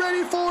wasn't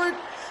ready for it.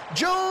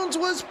 Jones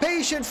was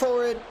patient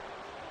for it.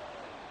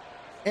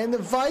 And the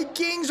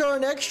Vikings are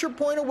an extra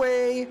point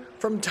away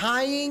from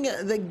tying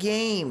the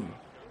game.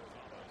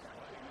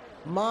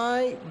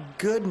 My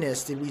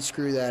goodness, did we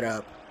screw that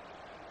up?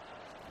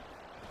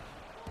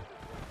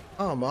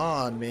 Come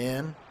on,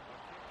 man.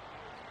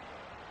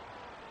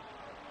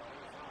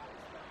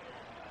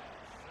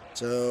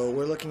 So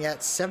we're looking at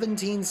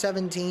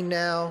 17-17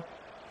 now.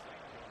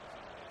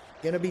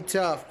 Gonna be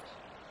tough.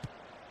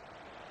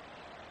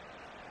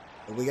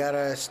 But we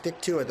gotta stick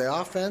to it. The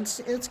offense,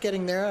 it's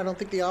getting there. I don't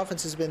think the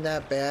offense has been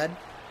that bad.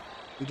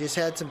 We just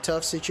had some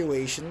tough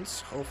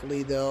situations.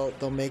 Hopefully they'll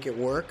make it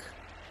work.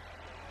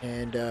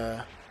 And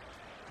well,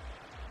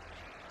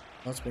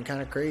 it's been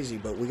kind of crazy,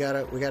 but we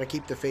gotta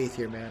keep the faith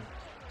here, man.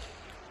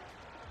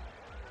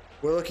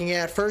 We're looking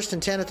at 1st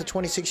and 10 at the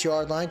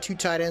 26-yard line. 2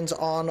 tight ends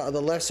on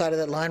the left side of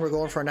that line. We're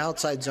going for an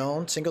outside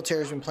zone.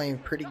 Singletary's been playing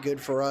pretty good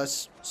for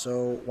us,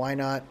 so why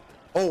not?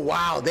 Oh,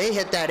 wow, they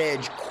hit that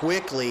edge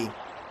quickly.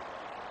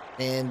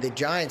 And the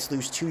Giants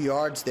lose 2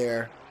 yards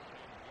there.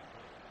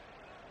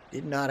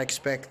 Did not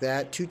expect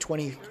that.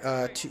 2:20,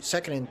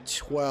 2nd and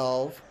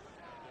 12.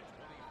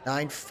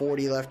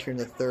 9:40 left here in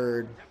the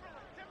 3rd.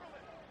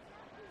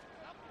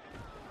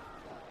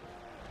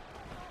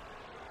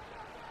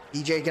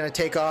 DJ gonna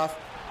take off.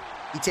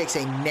 He takes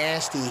a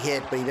nasty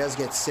hit, but he does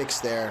get 6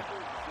 there.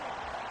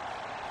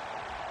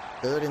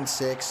 3rd and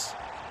 6.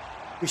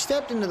 We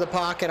stepped into the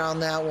pocket on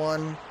that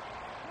one.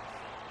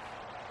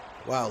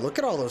 Wow, look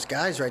at all those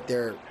guys right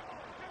there.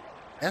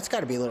 That's got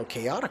to be a little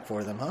chaotic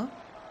for them, huh?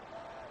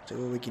 See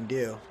what we can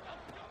do.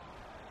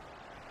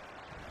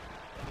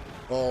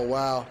 Oh,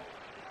 wow.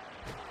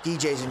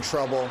 DJ's in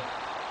trouble.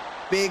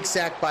 Big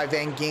sack by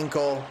Van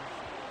Ginkel.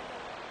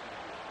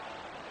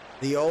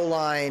 The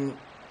O-line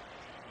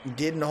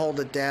didn't hold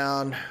it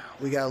down.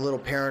 We got a little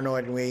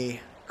paranoid and we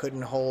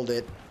couldn't hold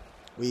it.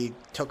 We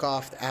took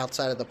off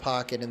outside of the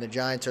pocket, and the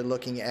Giants are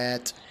looking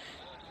at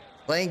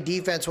playing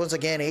defense once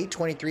again.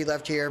 8:23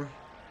 left here.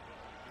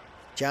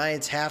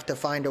 Giants have to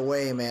find a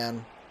way,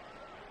 man.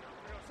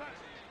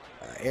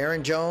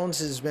 Aaron Jones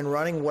has been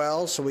running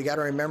well, so we got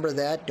to remember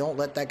that. Don't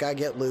let that guy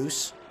get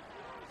loose.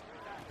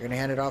 You're going to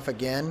hand it off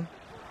again.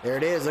 There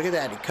it is. Look at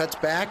that. He cuts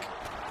back.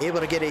 Able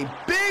to get a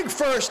big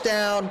first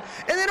down.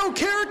 And then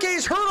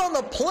Okereke's hurt on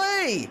the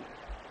play.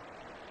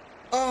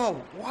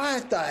 Oh,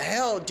 what the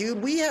hell,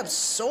 dude? We have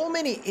so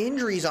many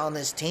injuries on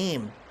this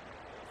team,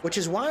 which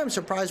is why I'm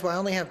surprised why I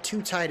only have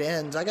 2 tight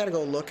ends. I got to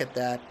go look at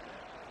that,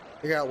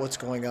 figure out what's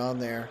going on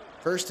there.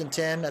 1st and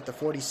 10 at the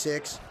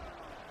 46.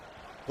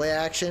 Play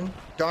action.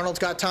 Darnold's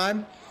got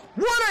time.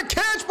 What a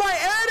catch by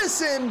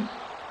Addison!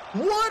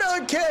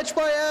 What a catch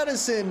by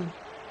Addison!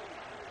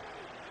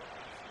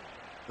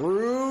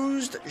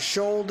 Bruised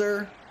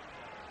shoulder.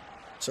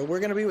 So we're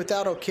going to be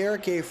without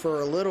Okereke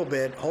for a little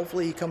bit.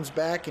 Hopefully he comes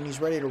back and he's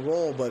ready to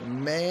roll. But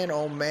man,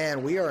 oh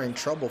man, we are in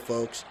trouble,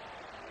 folks.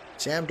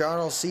 Sam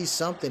Darnold sees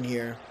something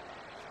here.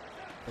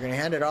 We're going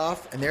to hand it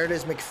off. And there it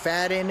is,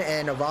 McFadden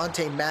and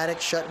Avonte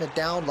Maddox shutting it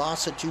down.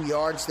 Loss of 2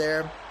 yards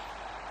there.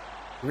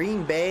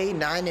 Green Bay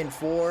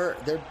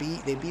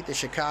 9-4. They beat the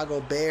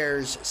Chicago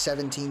Bears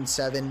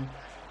 17-7.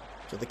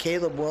 So the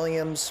Caleb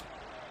Williams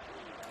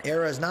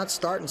era is not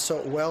starting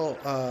so well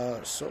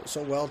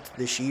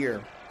this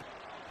year.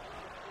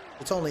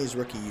 It's only his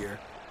rookie year.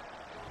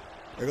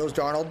 There goes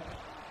Darnold.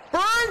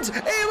 Burns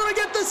able to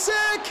get the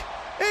sack.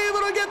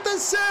 Able to get the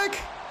sack.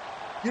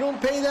 You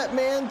don't pay that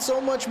man so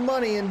much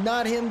money and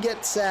not him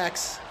get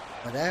sacks.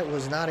 Well, that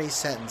was not a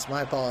sentence.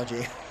 My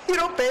apology. You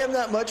don't pay him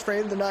that much for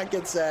him to not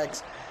get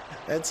sacks.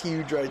 That's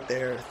huge right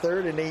there.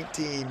 3rd and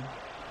 18.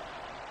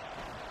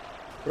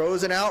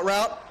 Throws an out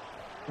route.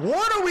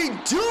 What are we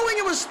doing?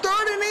 It was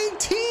 3rd and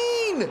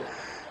 18.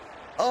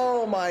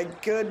 Oh my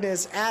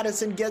goodness.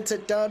 Addison gets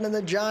it done, and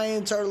the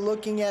Giants are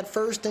looking at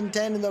 1st and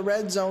 10 in the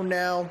red zone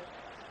now.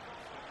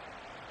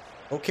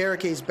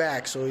 Okereke's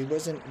back, so he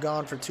wasn't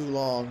gone for too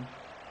long.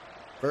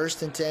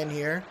 1st and 10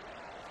 here.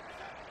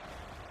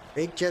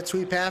 Big jet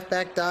sweep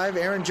halfback dive.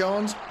 Aaron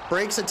Jones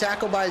breaks a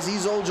tackle by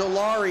Azeez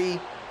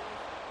Ojulari.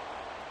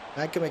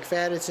 Micah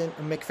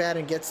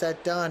McFadden gets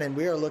that done, and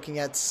we are looking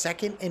at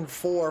 2nd and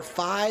 4.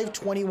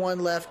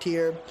 5:21 left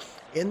here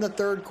in the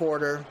 3rd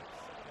quarter.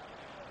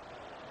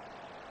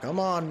 Come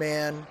on,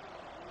 man.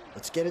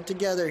 Let's get it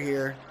together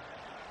here.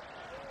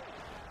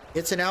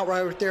 It's an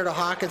outright right there to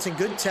Hawkinson.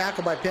 Good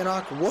tackle by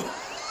Pinnock. Whoa.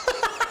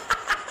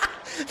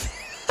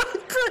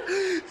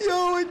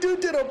 Yo, a dude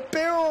did a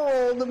barrel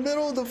roll in the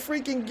middle of the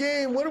freaking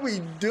game. What are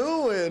we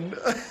doing?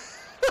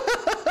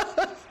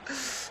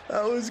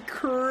 That was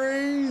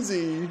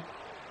crazy.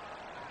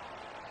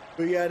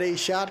 We got a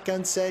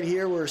shotgun set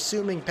here. We're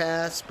assuming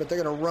pass, but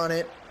they're going to run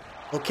it.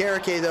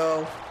 Okereke,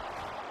 though.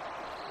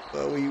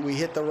 We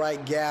hit the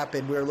right gap,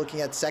 and we're looking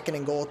at 2nd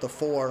and goal at the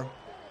 4.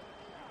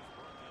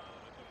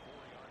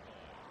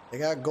 They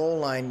got goal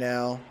line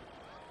now.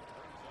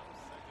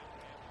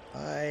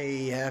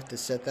 I have to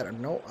set that.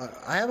 No,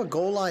 I have a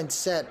goal line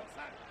set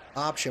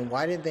option.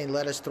 Why didn't they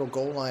let us throw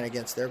goal line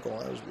against their goal?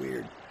 That was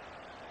weird.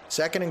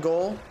 2nd and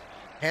goal.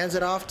 Hands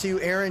it off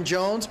to Aaron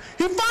Jones.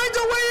 He finds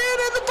a way in,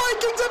 and the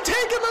Vikings have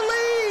taken the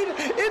lead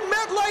in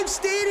MetLife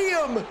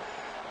Stadium.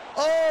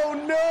 Oh,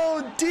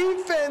 no.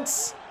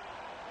 Defense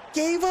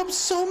gave up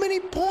so many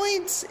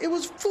points. It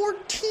was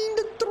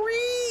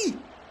 14-3.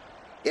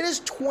 It is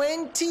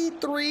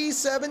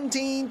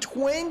 23-17,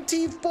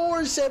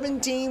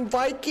 24-17.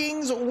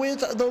 Vikings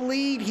with the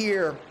lead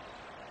here.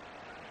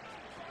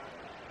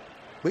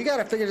 We got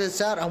to figure this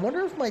out. I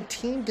wonder if my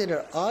team did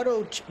an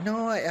auto...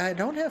 No, I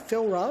don't have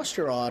Phil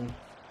Roster on.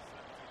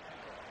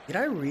 Did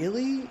I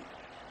really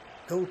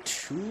go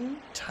 2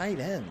 tight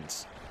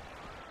ends?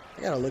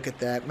 I got to look at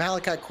that.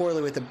 Malachi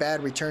Corley with a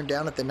bad return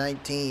down at the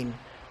 19.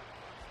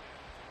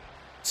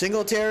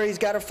 Singletary's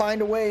got to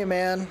find a way,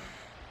 man.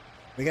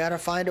 We got to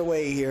find a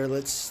way here.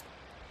 Let's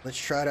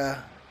try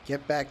to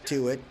get back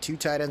to it. 2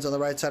 tight ends on the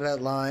right side of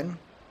that line.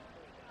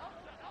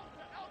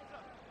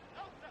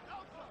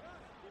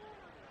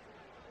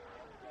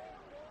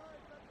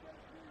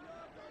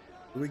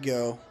 Here we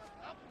go.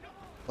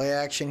 Play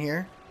action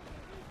here.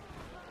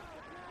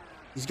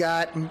 He's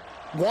got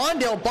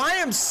Wandale by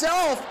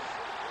himself.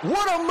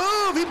 What a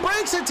move. He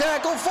breaks a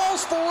tackle,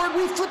 falls forward.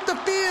 We flip the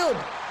field.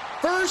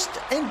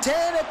 1st and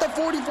 10 at the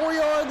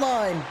 44-yard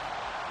line.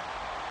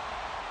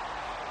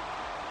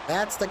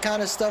 That's the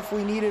kind of stuff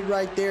we needed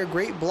right there.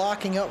 Great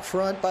blocking up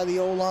front by the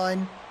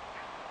O-line.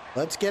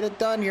 Let's get it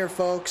done here,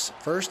 folks.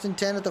 1st and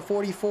 10 at the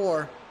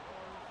 44.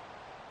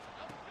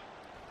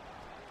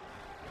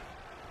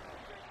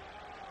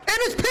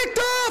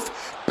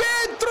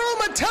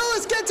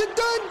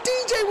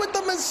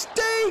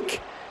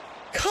 mistake.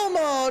 Come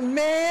on,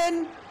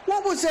 man.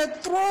 What was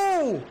that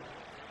throw?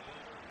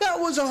 That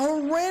was a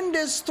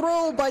horrendous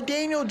throw by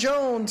Daniel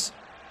Jones.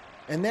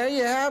 And there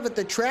you have it.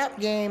 The trap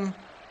game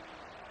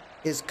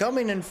is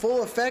coming in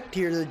full effect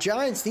here. The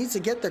Giants needs to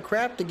get their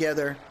crap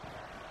together.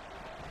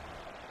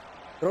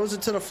 Throws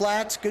it to the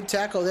flats. Good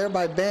tackle there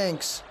by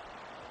Banks.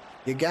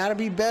 You got to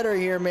be better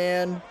here,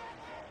 man.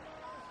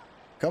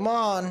 Come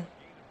on.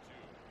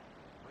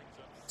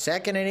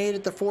 2nd and 8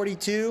 at the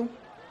 42.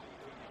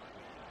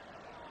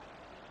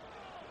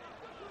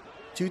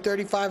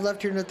 2:35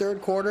 left here in the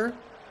third quarter.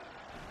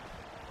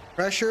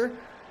 Pressure.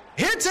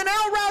 Hits an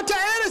out route to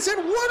Addison.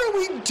 What are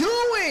we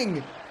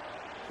doing?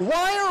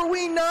 Why are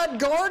we not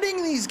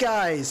guarding these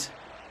guys?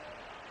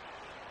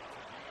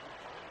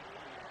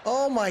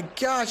 Oh my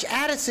gosh.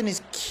 Addison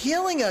is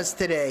killing us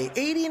today.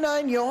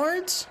 89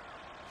 yards.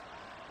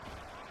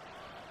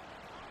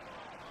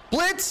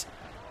 Blitz.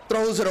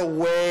 Throws it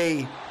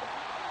away.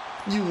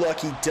 You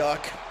lucky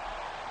duck.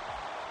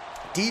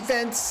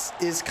 Defense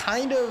is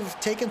kind of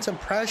taking some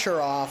pressure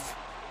off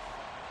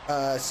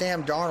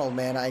Sam Darnold,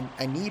 man.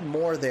 I need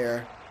more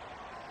there.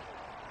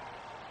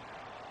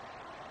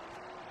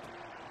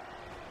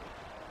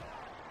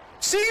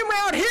 Seam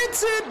route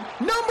hits it.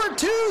 Number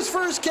 2's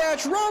first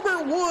catch,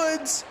 Robert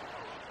Woods.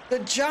 The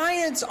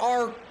Giants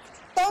are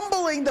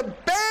fumbling the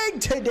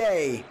bag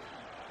today.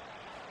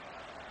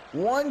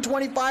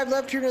 1:25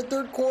 left here in the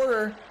third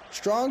quarter.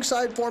 Strong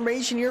side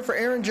formation here for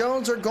Aaron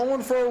Jones. They're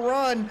going for a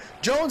run.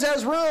 Jones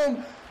has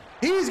room.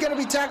 He's going to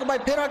be tackled by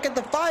Pinnock at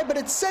the 5, but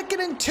it's 2nd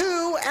and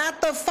 2 at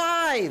the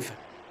 5.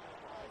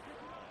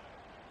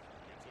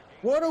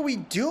 What are we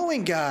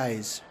doing,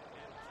 guys?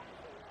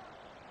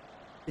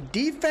 The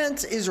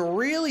defense is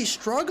really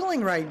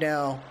struggling right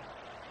now.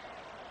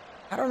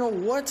 I don't know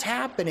what's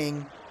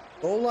happening.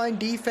 Goal line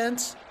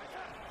defense.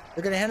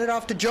 They're going to hand it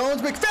off to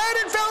Jones.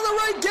 McFadden found the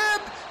right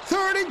gap.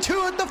 3rd and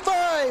 2 at the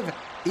 5.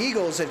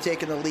 Eagles have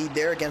taken the lead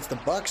there against the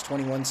Bucks,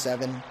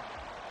 21-7.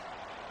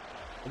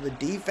 The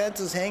defense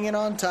is hanging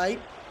on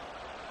tight.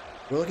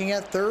 We're looking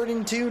at 3rd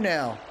and 2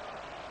 now.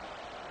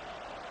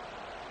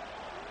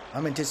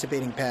 I'm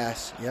anticipating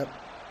pass. Yep.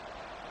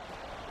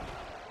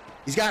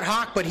 He's got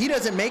Hawk, but he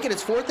doesn't make it.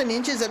 It's 4th and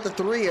inches at the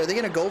 3. Are they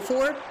going to go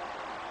for it?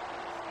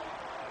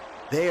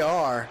 They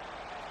are.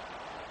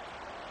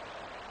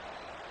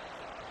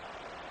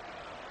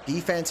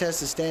 Defense has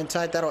to stand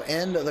tight. That'll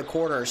end the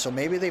quarter. So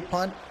maybe they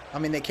punt. I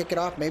mean, they kick it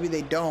off. Maybe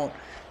they don't.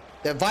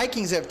 The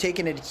Vikings have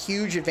taken a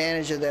huge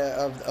advantage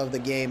of the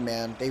game,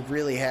 man. They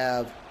really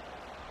have.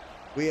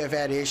 We have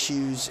had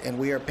issues, and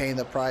we are paying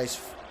the price.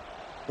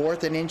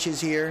 4th and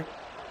inches here.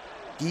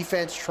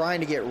 Defense trying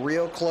to get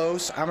real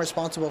close. I'm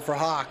responsible for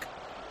Hawk.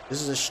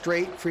 This is a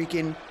straight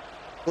freaking...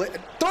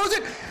 Throws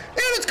it,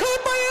 and it's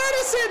caught by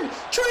Addison.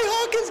 Trey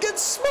Hawkins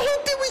gets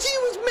smoked. He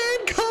was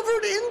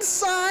man-covered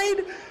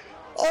inside.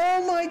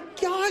 Oh my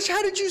gosh,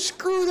 how did you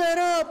screw that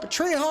up?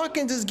 Trey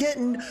Hawkins is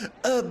getting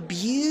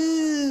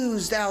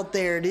abused out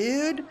there,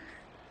 dude.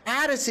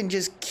 Addison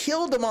just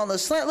killed him on the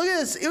slant. Look at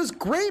this. It was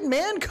great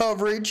man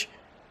coverage.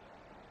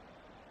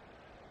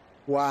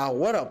 Wow,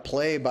 what a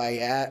play by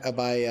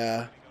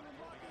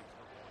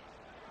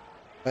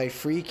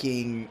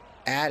freaking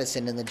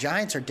Addison. And the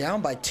Giants are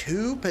down by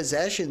 2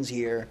 possessions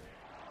here.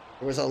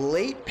 There was a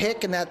late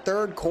pick in that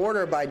third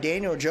quarter by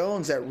Daniel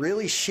Jones that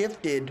really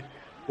shifted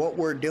what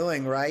we're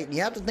doing, right? And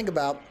you have to think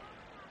about,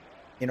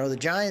 you know, the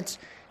Giants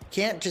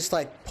can't just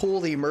like pull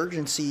the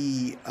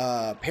emergency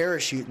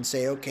parachute and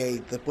say, okay,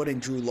 put in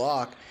Drew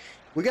Lock.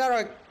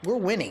 We're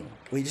winning.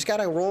 We just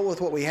gotta roll with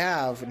what we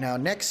have. Now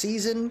next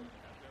season,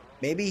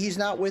 maybe he's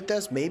not with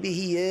us, maybe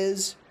he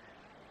is.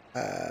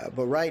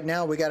 But right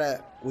now we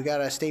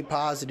gotta stay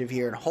positive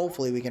here, and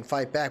hopefully we can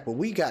fight back. But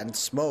we gotten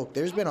smoked.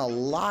 There's been a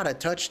lot of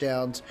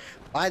touchdowns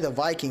by the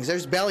Vikings.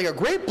 There's Bellinger.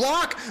 Great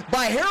block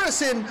by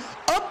Harrison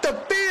up the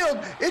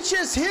field. It's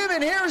just him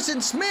and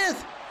Harrison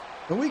Smith.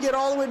 And we get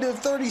all the way to the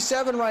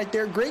 37 right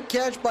there. Great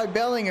catch by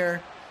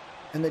Bellinger.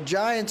 And the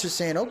Giants are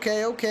saying,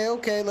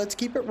 okay, let's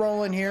keep it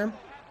rolling here.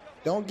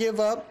 Don't give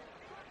up.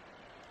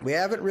 We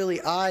haven't really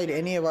eyed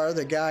any of our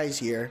other guys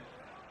here,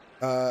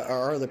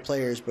 our other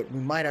players, but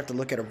we might have to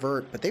look at a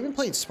vert. But they've been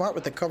playing smart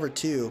with the cover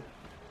too.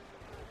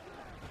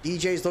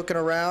 DJ's looking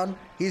around.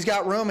 He's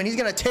got room, and he's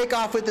going to take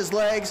off with his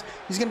legs.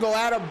 He's going to go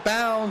out of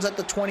bounds at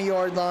the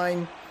 20-yard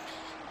line.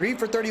 3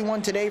 for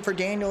 31 today for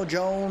Daniel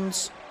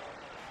Jones.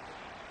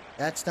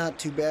 That's not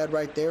too bad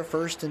right there.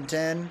 1st and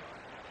 10.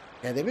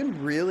 Yeah, they've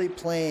been really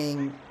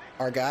playing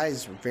our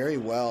guys very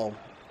well.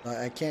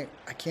 I can't.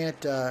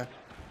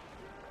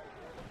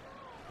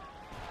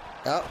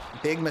 Oh,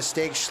 big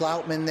mistake.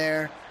 Schloutman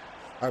there.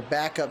 Our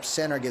backup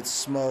center gets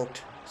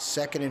smoked.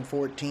 2nd and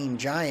 14.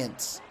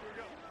 Giants.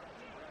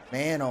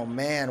 Man, oh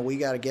man, we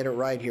got to get it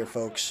right here,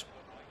 folks.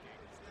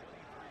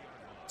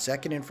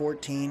 2nd and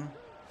 14.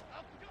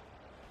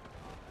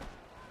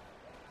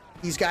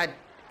 He's got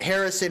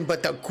Harrison,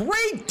 but the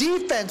great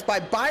defense by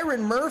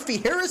Byron Murphy.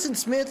 Harrison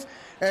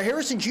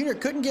Jr.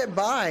 couldn't get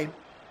by.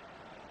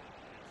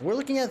 We're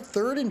looking at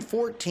 3rd and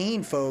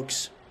 14,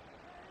 folks.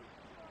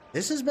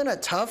 This has been a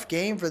tough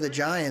game for the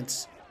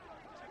Giants.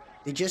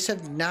 They just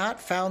have not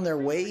found their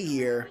way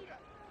here.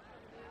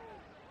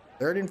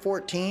 3rd and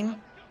 14.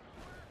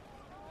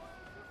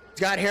 He's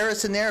got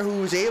Harrison there,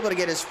 who was able to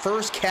get his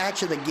first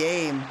catch of the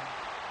game.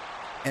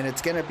 And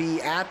it's going to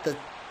be at the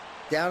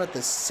down at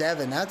the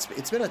 7.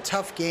 It's been a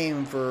tough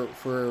game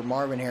for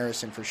Marvin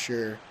Harrison for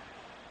sure.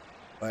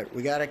 But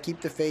we got to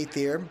keep the faith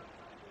here.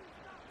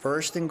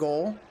 1st and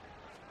goal.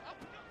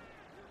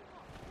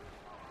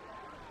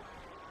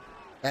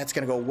 That's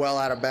going to go well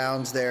out of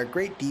bounds there.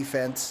 Great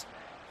defense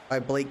by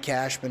Blake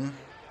Cashman.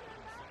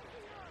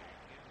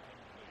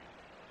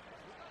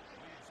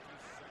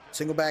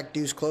 Single back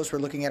deuce close. We're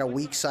looking at a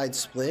weak side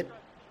split.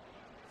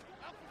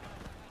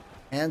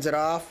 Hands it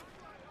off.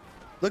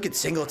 Look at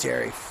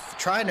Singletary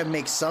trying to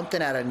make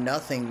something out of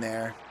nothing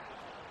there.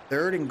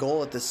 3rd and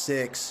goal at the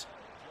 6.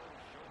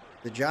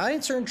 The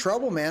Giants are in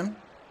trouble, man.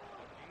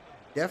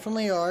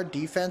 Definitely are.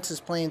 Defense is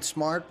playing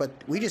smart, but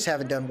we just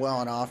haven't done well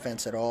on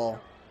offense at all.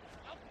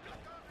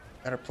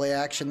 Got a play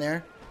action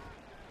there.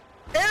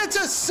 And it's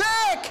a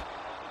sack!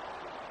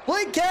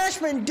 Blake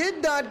Cashman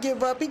did not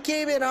give up. He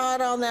came in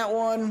hot on that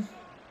one.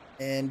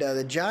 And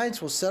the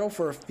Giants will settle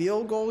for a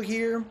field goal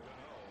here.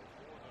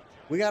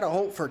 We got to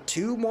hope for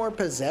 2 more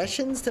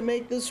possessions to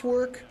make this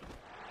work.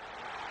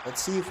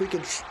 Let's see if we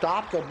can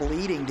stop the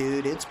bleeding,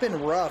 dude. It's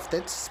been rough.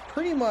 That's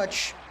pretty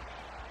much...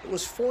 It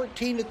was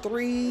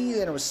 14-3,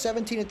 then it was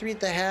 17-3 at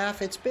the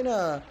half. It's been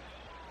a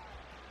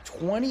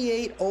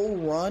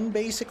 28-0 run,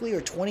 basically,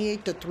 or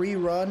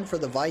 28-3 run for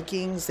the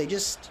Vikings. They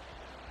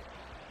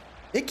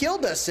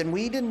killed us, and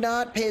we did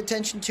not pay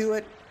attention to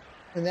it.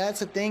 And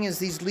that's the thing, is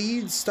these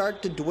leads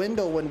start to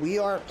dwindle when we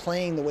aren't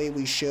playing the way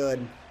we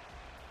should.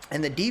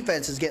 And the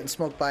defense is getting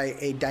smoked by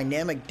a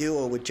dynamic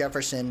duo with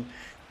Jefferson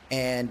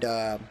and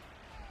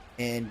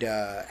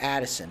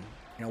Addison.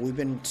 You know, we've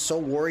been so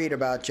worried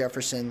about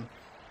Jefferson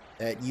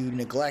that you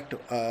neglect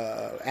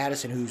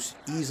Addison, who's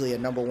easily a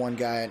 #1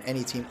 guy on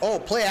any team. Oh,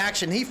 play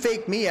action. He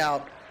faked me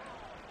out.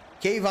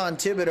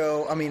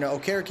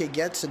 Okereke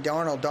gets to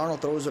Darnold.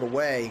 Darnold throws it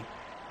away.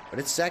 But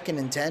it's 2nd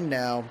and 10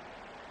 now.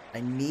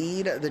 I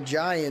need the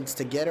Giants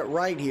to get it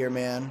right here,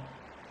 man.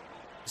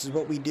 This is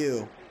what we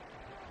do.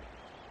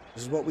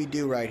 This is what we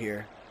do right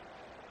here.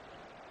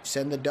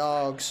 Send the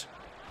dogs.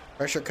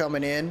 Pressure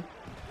coming in.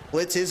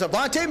 Blitzes.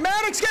 Avonte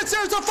Maddox gets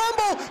there. It's a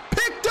fumble.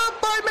 Picked up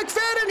by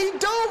McFadden. He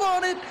dove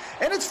on it.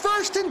 And it's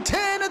 1st and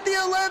 10 at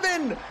the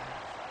 11.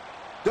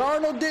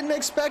 Darnold didn't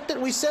expect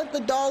it. We sent the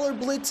dollar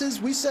blitzes.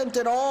 We sent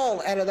it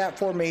all out of that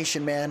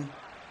formation, man.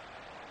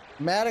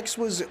 Maddox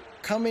was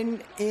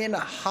coming in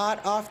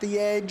hot off the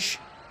edge.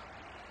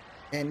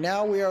 And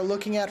now we are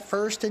looking at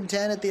 1st and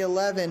 10 at the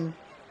 11.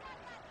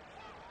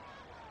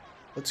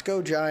 Let's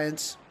go,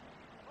 Giants.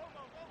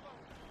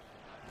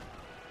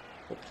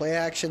 Play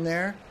action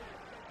there.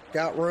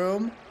 Got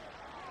room.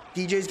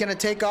 DJ's going to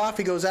take off.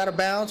 He goes out of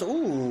bounds. Ooh,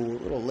 a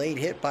little late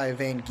hit by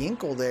Van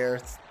Ginkel there.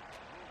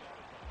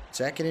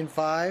 2nd and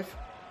 5.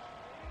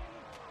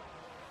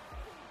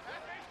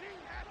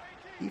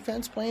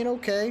 Defense playing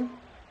okay.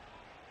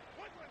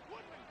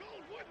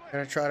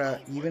 Gonna try to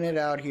even it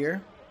out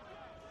here.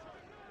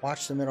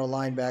 Watch the middle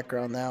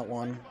linebacker on that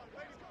one.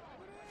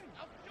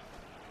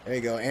 There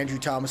you go. Andrew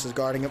Thomas is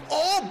guarding him.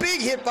 Oh,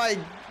 big hit by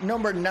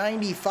number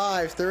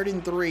 95. 3rd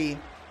and 3.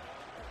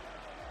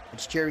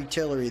 It's Jerry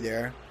Tillery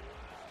there.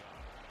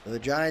 So the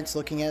Giants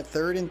looking at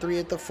 3rd and 3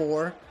 at the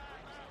 4.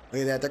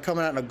 Look at that. They're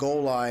coming out in a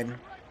goal line.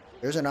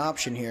 There's an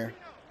option here.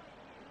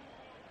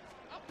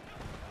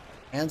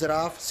 Hands it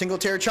off.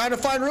 Singletary trying to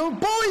find room.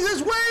 Bullies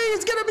his way.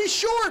 It's going to be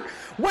short.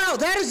 Wow,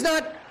 that is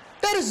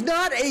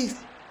not a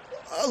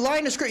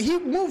line of scrimmage. He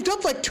moved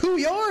up like 2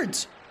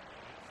 yards.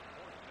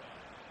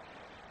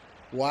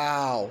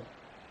 Wow.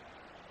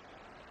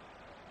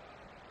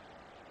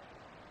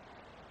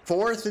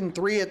 4th and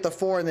 3 at the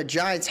 4, and the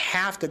Giants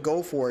have to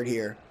go for it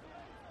here.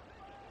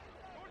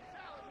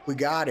 We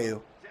got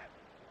to.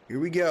 Here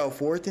we go.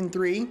 4th and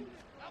 3.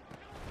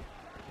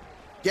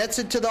 Gets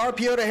it to the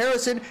RPO to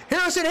Harrison.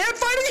 Harrison hand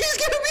fighting. He's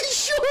going to be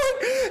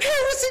short.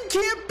 Harrison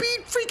can't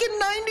beat freaking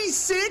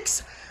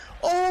 96.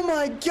 Oh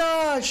my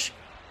gosh.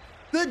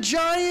 The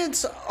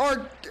Giants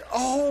are...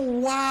 Oh,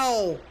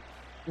 wow.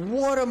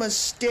 What a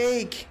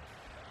mistake.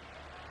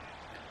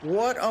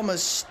 What a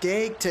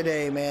mistake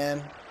today,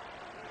 man.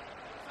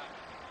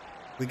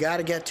 We got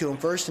to get to him.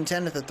 1st and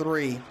 10 at the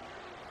 3.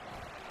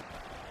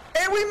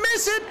 And we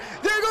miss it.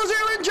 There goes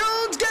Aaron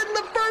Jones getting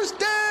the first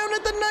down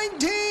at the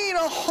 19.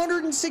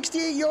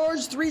 168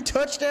 yards, 3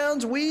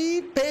 touchdowns.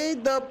 We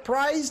paid the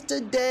price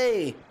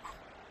today.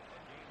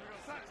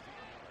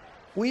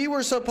 We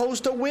were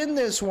supposed to win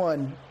this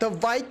one. The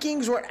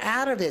Vikings were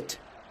out of it.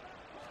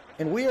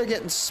 And we are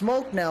getting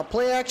smoked now.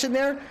 Play action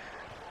there.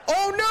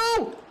 Oh,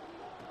 no.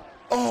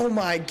 Oh,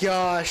 my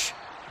gosh.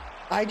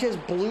 I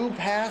just blew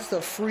past the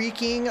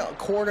freaking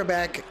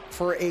quarterback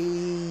for a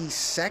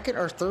 2nd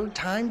or 3rd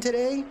time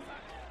today.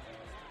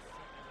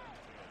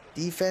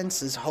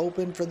 Defense is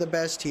hoping for the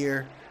best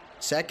here.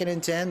 2nd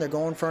and 10. They're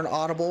going for an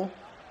audible.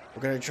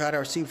 We're going to try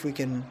to see if we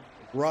can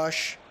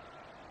rush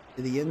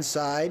to the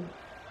inside.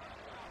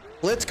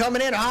 Blitz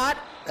coming in hot.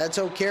 That's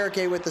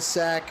Okereke with the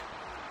sack.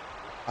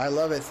 I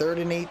love it.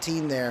 3rd and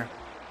 18 there.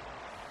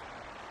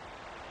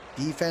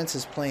 Defense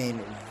is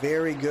playing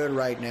very good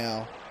right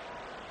now.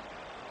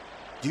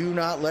 Do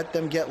not let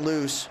them get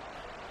loose.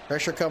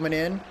 Pressure coming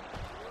in.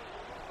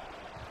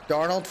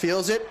 Darnold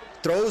feels it.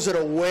 Throws it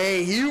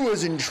away. He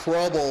was in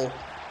trouble.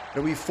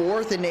 It'll be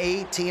 4th and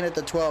 18 at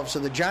the 12. So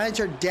the Giants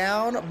are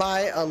down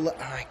by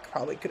I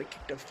probably could have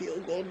kicked a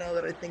field goal now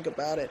that I think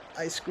about it.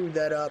 I screwed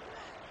that up.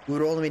 We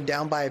would only be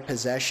down by a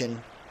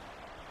possession.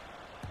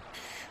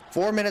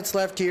 4 minutes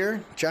left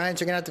here.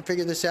 Giants are going to have to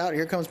figure this out.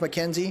 Here comes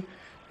McKenzie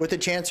with a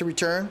chance to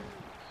return.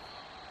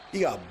 He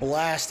got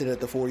blasted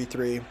at the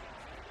 43.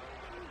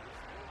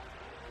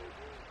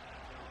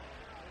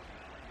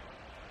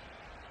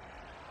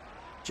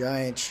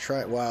 Giants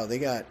try. Wow, they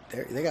got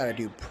to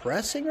do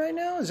pressing right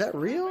now. Is that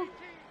real?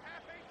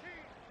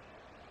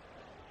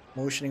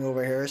 Motioning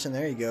over Harrison.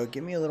 There you go.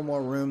 Give me a little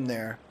more room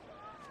there.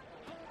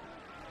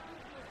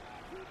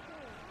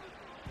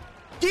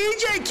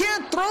 DJ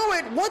can't throw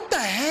it. What the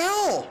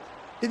hell?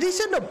 Did they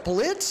send a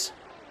blitz?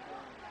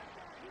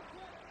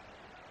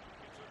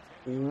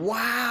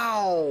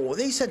 Wow,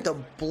 they sent the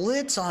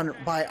blitz on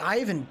by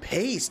Ivan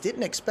Pace.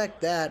 Didn't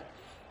expect that.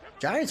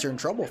 Giants are in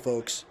trouble,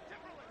 folks.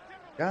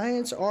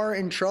 Giants are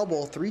in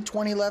trouble.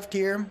 3:20 left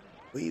here.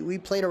 We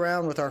played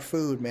around with our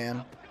food,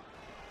 man.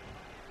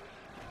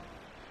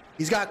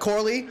 He's got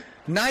Corley.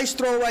 Nice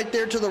throw right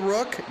there to the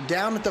Rook.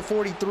 Down at the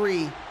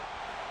 43.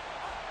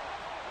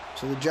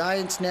 So the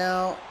Giants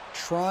now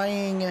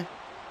trying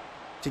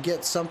to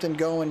get something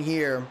going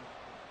here.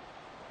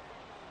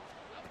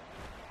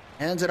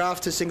 Hands it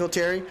off to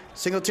Singletary.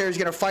 Singletary's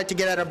going to fight to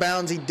get out of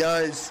bounds. He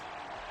does.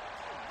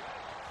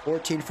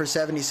 14 for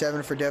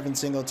 77 for Devin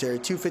Singletary.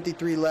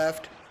 2:53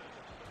 left.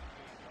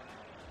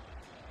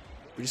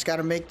 We just got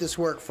to make this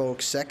work,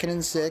 folks. 2nd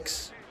and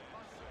 6.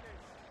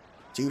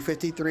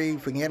 2:53.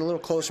 If we can get a little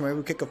closer, maybe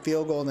we kick a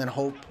field goal and then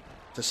hope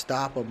to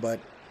stop him. But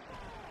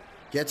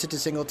gets it to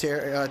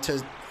Singletary,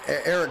 to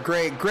Eric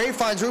Gray. Gray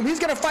finds room. He's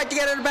going to fight to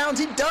get out of bounds.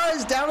 He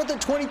does. Down at the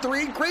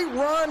 23. Great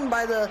run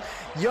by the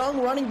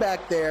young running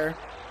back there.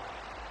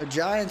 The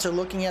Giants are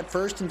looking at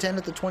 1st and 10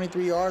 at the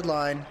 23-yard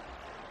line.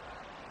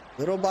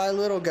 Little by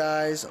little,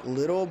 guys.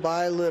 Little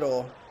by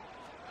little.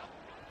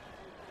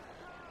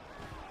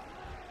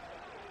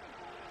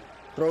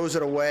 Throws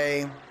it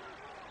away.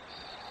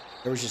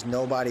 There was just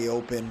nobody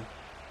open.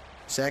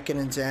 2nd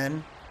and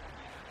 10.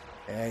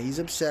 Yeah, he's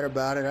upset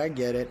about it. I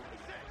get it.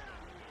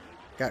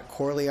 Got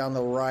Corley on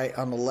the right,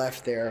 on the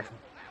left there.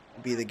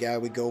 Be the guy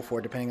we go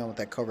for, depending on what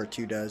that cover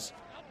 2 does.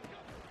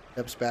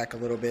 Steps back a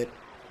little bit.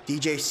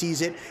 DJ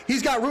sees it.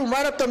 He's got room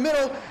right up the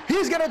middle.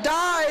 He's going to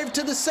dive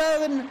to the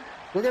 7.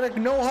 We're going to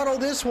no huddle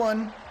this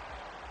one.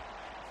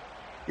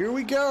 Here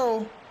we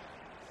go.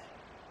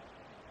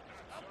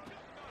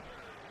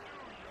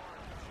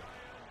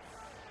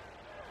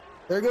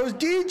 There goes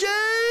DJ.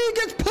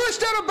 Gets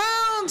pushed out of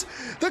bounds.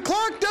 The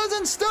clock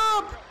doesn't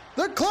stop.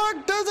 The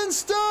clock doesn't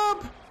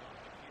stop.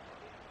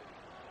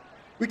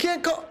 We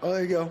can't call. Oh,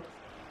 there you go.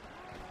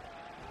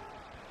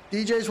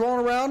 DJ's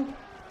rolling around.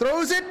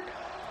 Throws it.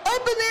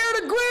 Up in the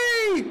air to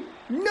Gray.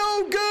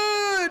 No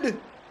good.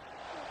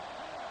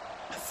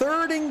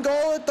 3rd and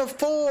goal at the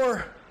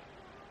 4.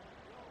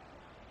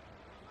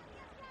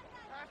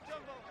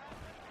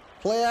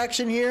 Play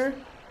action here.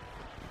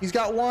 He's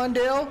got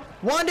Wandale.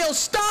 Wandale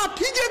stopped.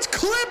 He gets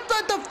clipped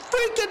at the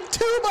freaking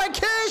 2 by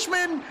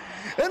Cashman.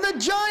 And the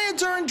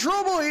Giants are in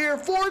trouble here.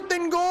 4th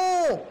and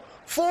goal.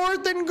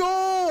 4th and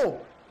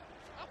goal.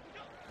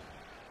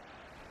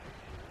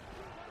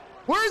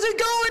 Where's he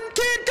going?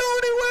 Can't go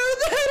anywhere.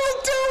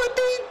 That'll do it.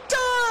 He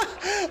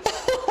died.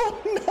 Oh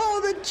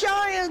no, the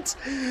Giants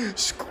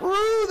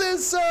screw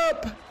this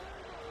up.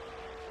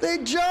 The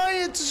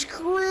Giants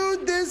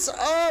screwed this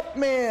up,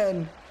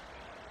 man.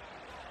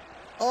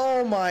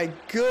 Oh my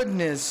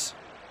goodness.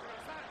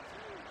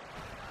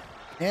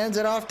 Hands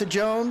it off to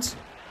Jones.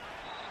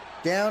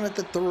 Down at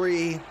the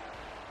 3.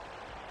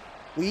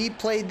 We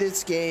played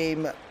this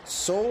game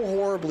so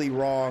horribly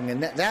wrong,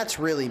 and that's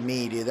really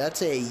me, dude.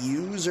 That's a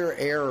user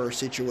error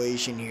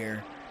situation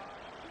here.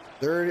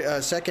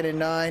 2nd and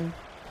 9.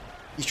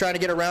 He's trying to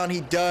get around.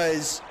 He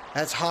does.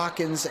 That's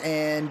Hawkins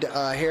and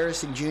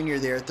Harrison Jr.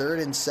 there.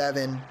 3rd and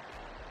 7.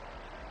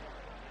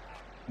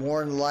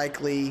 More than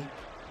likely,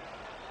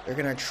 they're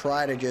going to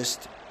try to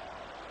just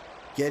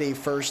get a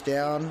 1st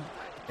down.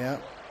 Yeah.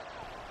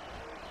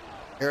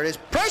 There it is.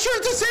 Pressure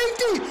to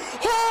safety.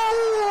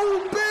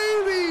 Oh,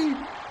 baby.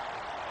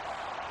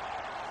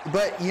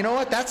 But you know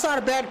what? That's not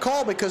a bad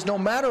call, because no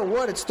matter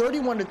what, it's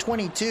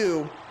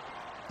 31-22.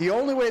 The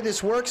only way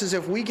this works is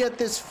if we get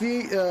this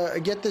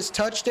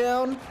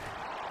touchdown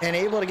and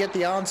able to get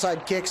the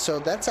onside kick. So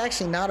that's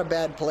actually not a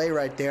bad play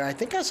right there. I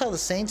think I saw the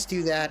Saints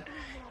do that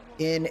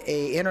in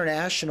a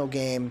international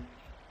game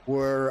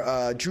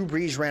where Drew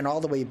Brees ran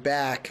all the way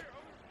back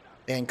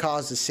and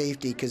caused a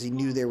safety because he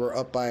knew they're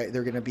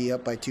going to be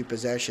up by 2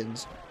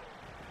 possessions.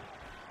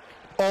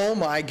 Oh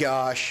my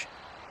gosh.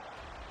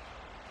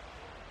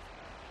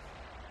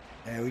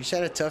 Yeah, we just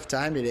had a tough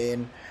time today,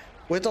 and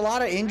With a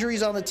lot of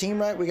injuries on the team,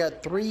 right? We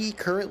got 3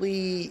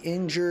 currently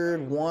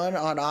injured, 1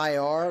 on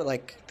IR.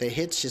 Like, the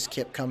hits just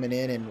kept coming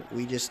in, and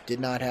we just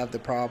did not have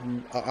the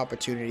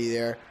opportunity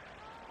there.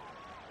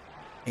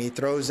 He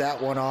throws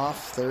that one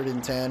off, 3rd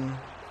and 10.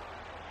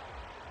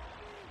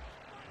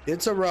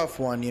 It's a rough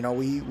one. You know,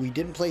 we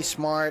didn't play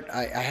smart.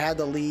 I had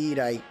the lead.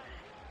 I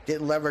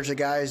didn't leverage the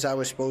guys I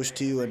was supposed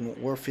to, and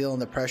we're feeling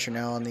the pressure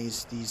now on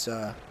these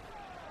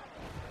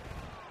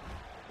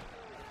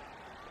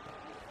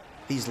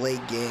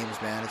late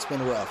games, man. It's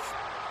been rough.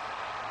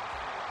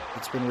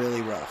 It's been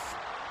really rough.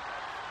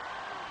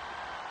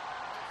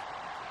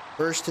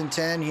 1st and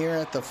 10 here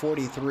at the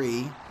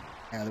 43.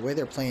 Yeah, the way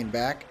they're playing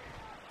back,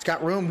 it's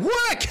got room.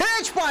 What a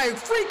catch by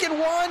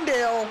freaking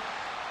Wandale!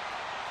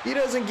 He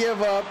doesn't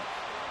give up.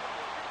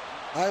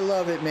 I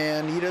love it,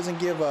 man. He doesn't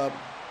give up.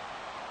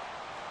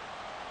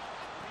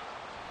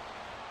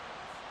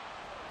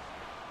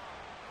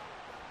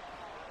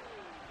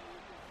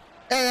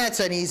 And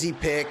that's an easy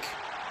pick.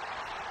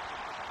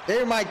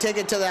 They might take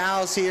it to the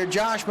house here.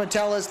 Josh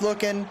Metellus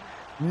looking.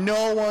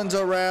 No one's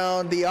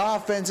around. The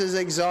offense is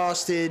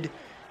exhausted.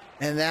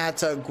 And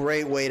that's a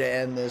great way to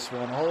end this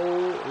one.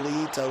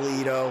 Holy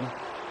Toledo.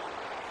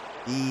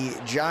 The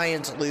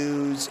Giants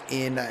lose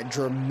in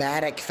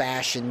dramatic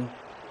fashion.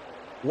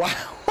 Wow.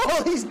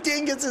 All these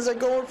dinguses are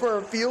going for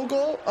a field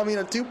goal. I mean,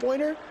 a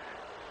 2-pointer.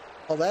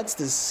 Oh, that's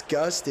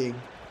disgusting.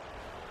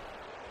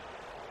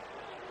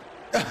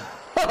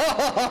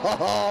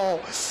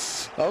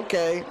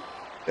 Okay.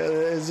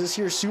 Is this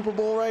your Super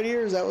Bowl right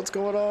here? Is that what's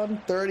going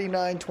on?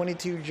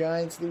 39-22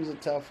 Giants lose a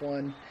tough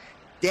one.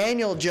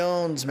 Daniel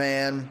Jones,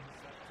 man.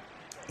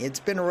 It's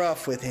been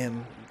rough with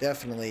him,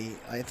 definitely.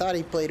 I thought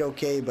he played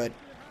okay, but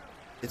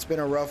it's been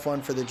a rough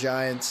one for the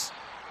Giants.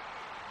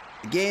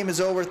 The game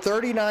is over,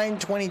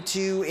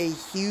 39-22, a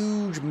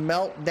huge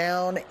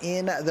meltdown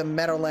in the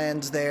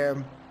Meadowlands there,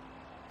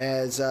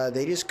 as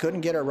they just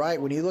couldn't get it right.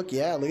 When you look,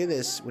 yeah, look at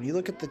this. When you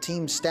look at the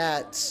team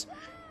stats,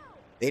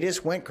 they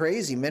just went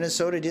crazy.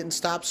 Minnesota didn't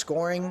stop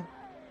scoring.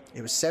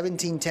 It was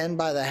 17-10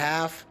 by the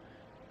half,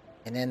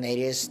 and then they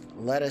just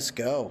let us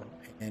go,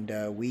 and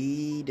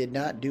we did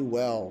not do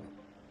well.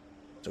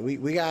 So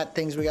we got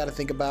things we got to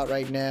think about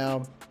right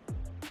now.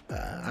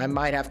 I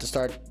might have to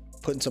start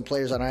putting some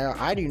players on IR.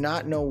 I do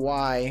not know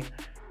why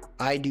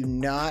I do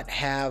not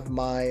have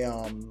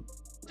my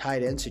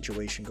tight end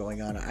situation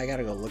going on. I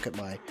gotta go look at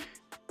my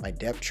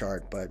depth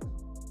chart, but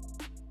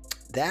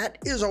that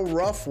is a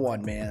rough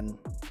one, man.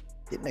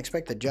 Didn't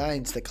expect the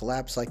Giants to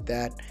collapse like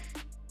that,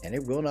 and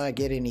it will not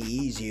get any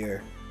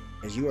easier,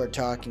 as you are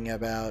talking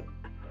about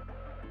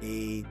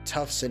a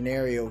tough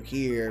scenario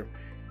here,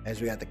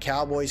 as we got the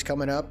Cowboys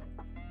coming up,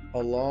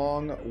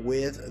 along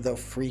with the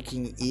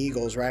freaking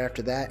Eagles right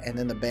after that, and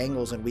then the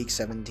Bengals in week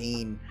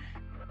 17.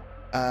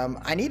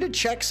 I need to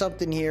check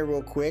something here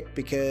real quick,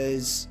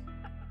 because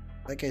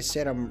like I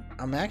said,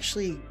 I'm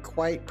actually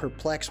quite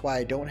perplexed why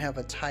I don't have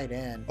a tight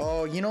end.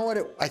 Oh, you know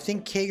what? I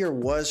think Kager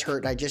was hurt,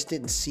 and I just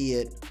didn't see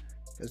it.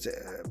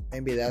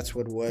 Maybe that's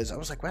what it was. I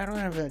was like, why don't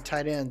I have any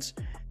tight ends?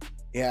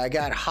 Yeah, I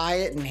got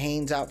Hyatt and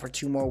Haynes out for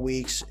 2 more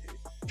weeks.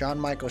 John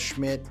Michael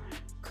Schmidt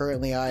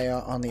currently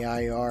on the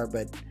IR,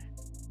 but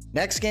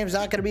next game's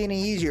not going to be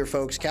any easier,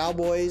 folks.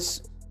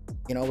 Cowboys,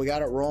 you know, we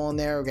got it rolling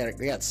there.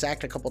 We got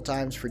sacked a couple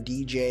times for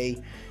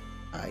DJ.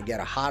 You got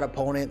a hot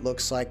opponent.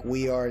 Looks like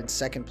we are in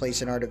 2nd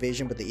place in our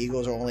division, but the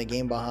Eagles are only a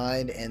game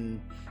behind, and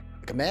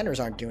the Commanders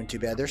aren't doing too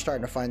bad. They're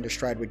starting to find their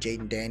stride with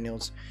Jaden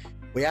Daniels.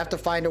 We have to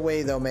find a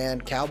way, though, man.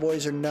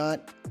 Cowboys are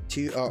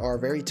are a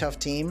very tough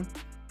team.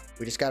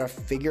 We just got to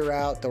figure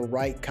out the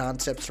right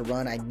concepts to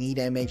run. I need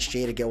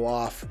MHJ to go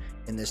off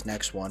in this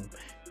next one.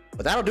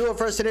 But that'll do it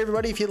for us today,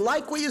 everybody. If you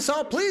like what you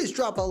saw, please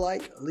drop a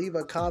like, leave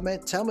a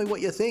comment, tell me what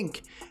you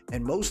think,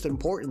 and most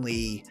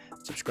importantly,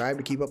 subscribe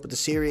to keep up with the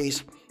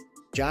series.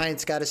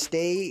 Giants got to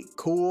stay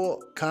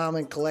cool, calm,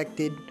 and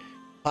collected.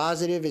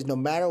 Positive is no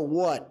matter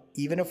what,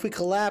 even if we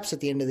collapse at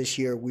the end of this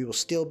year, we will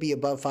still be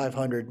above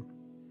 500.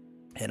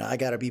 And I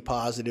got to be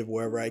positive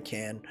wherever I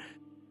can.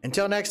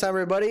 Until next time,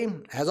 everybody,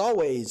 as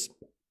always,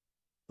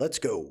 let's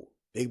go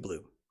Big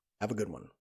Blue. Have a good one.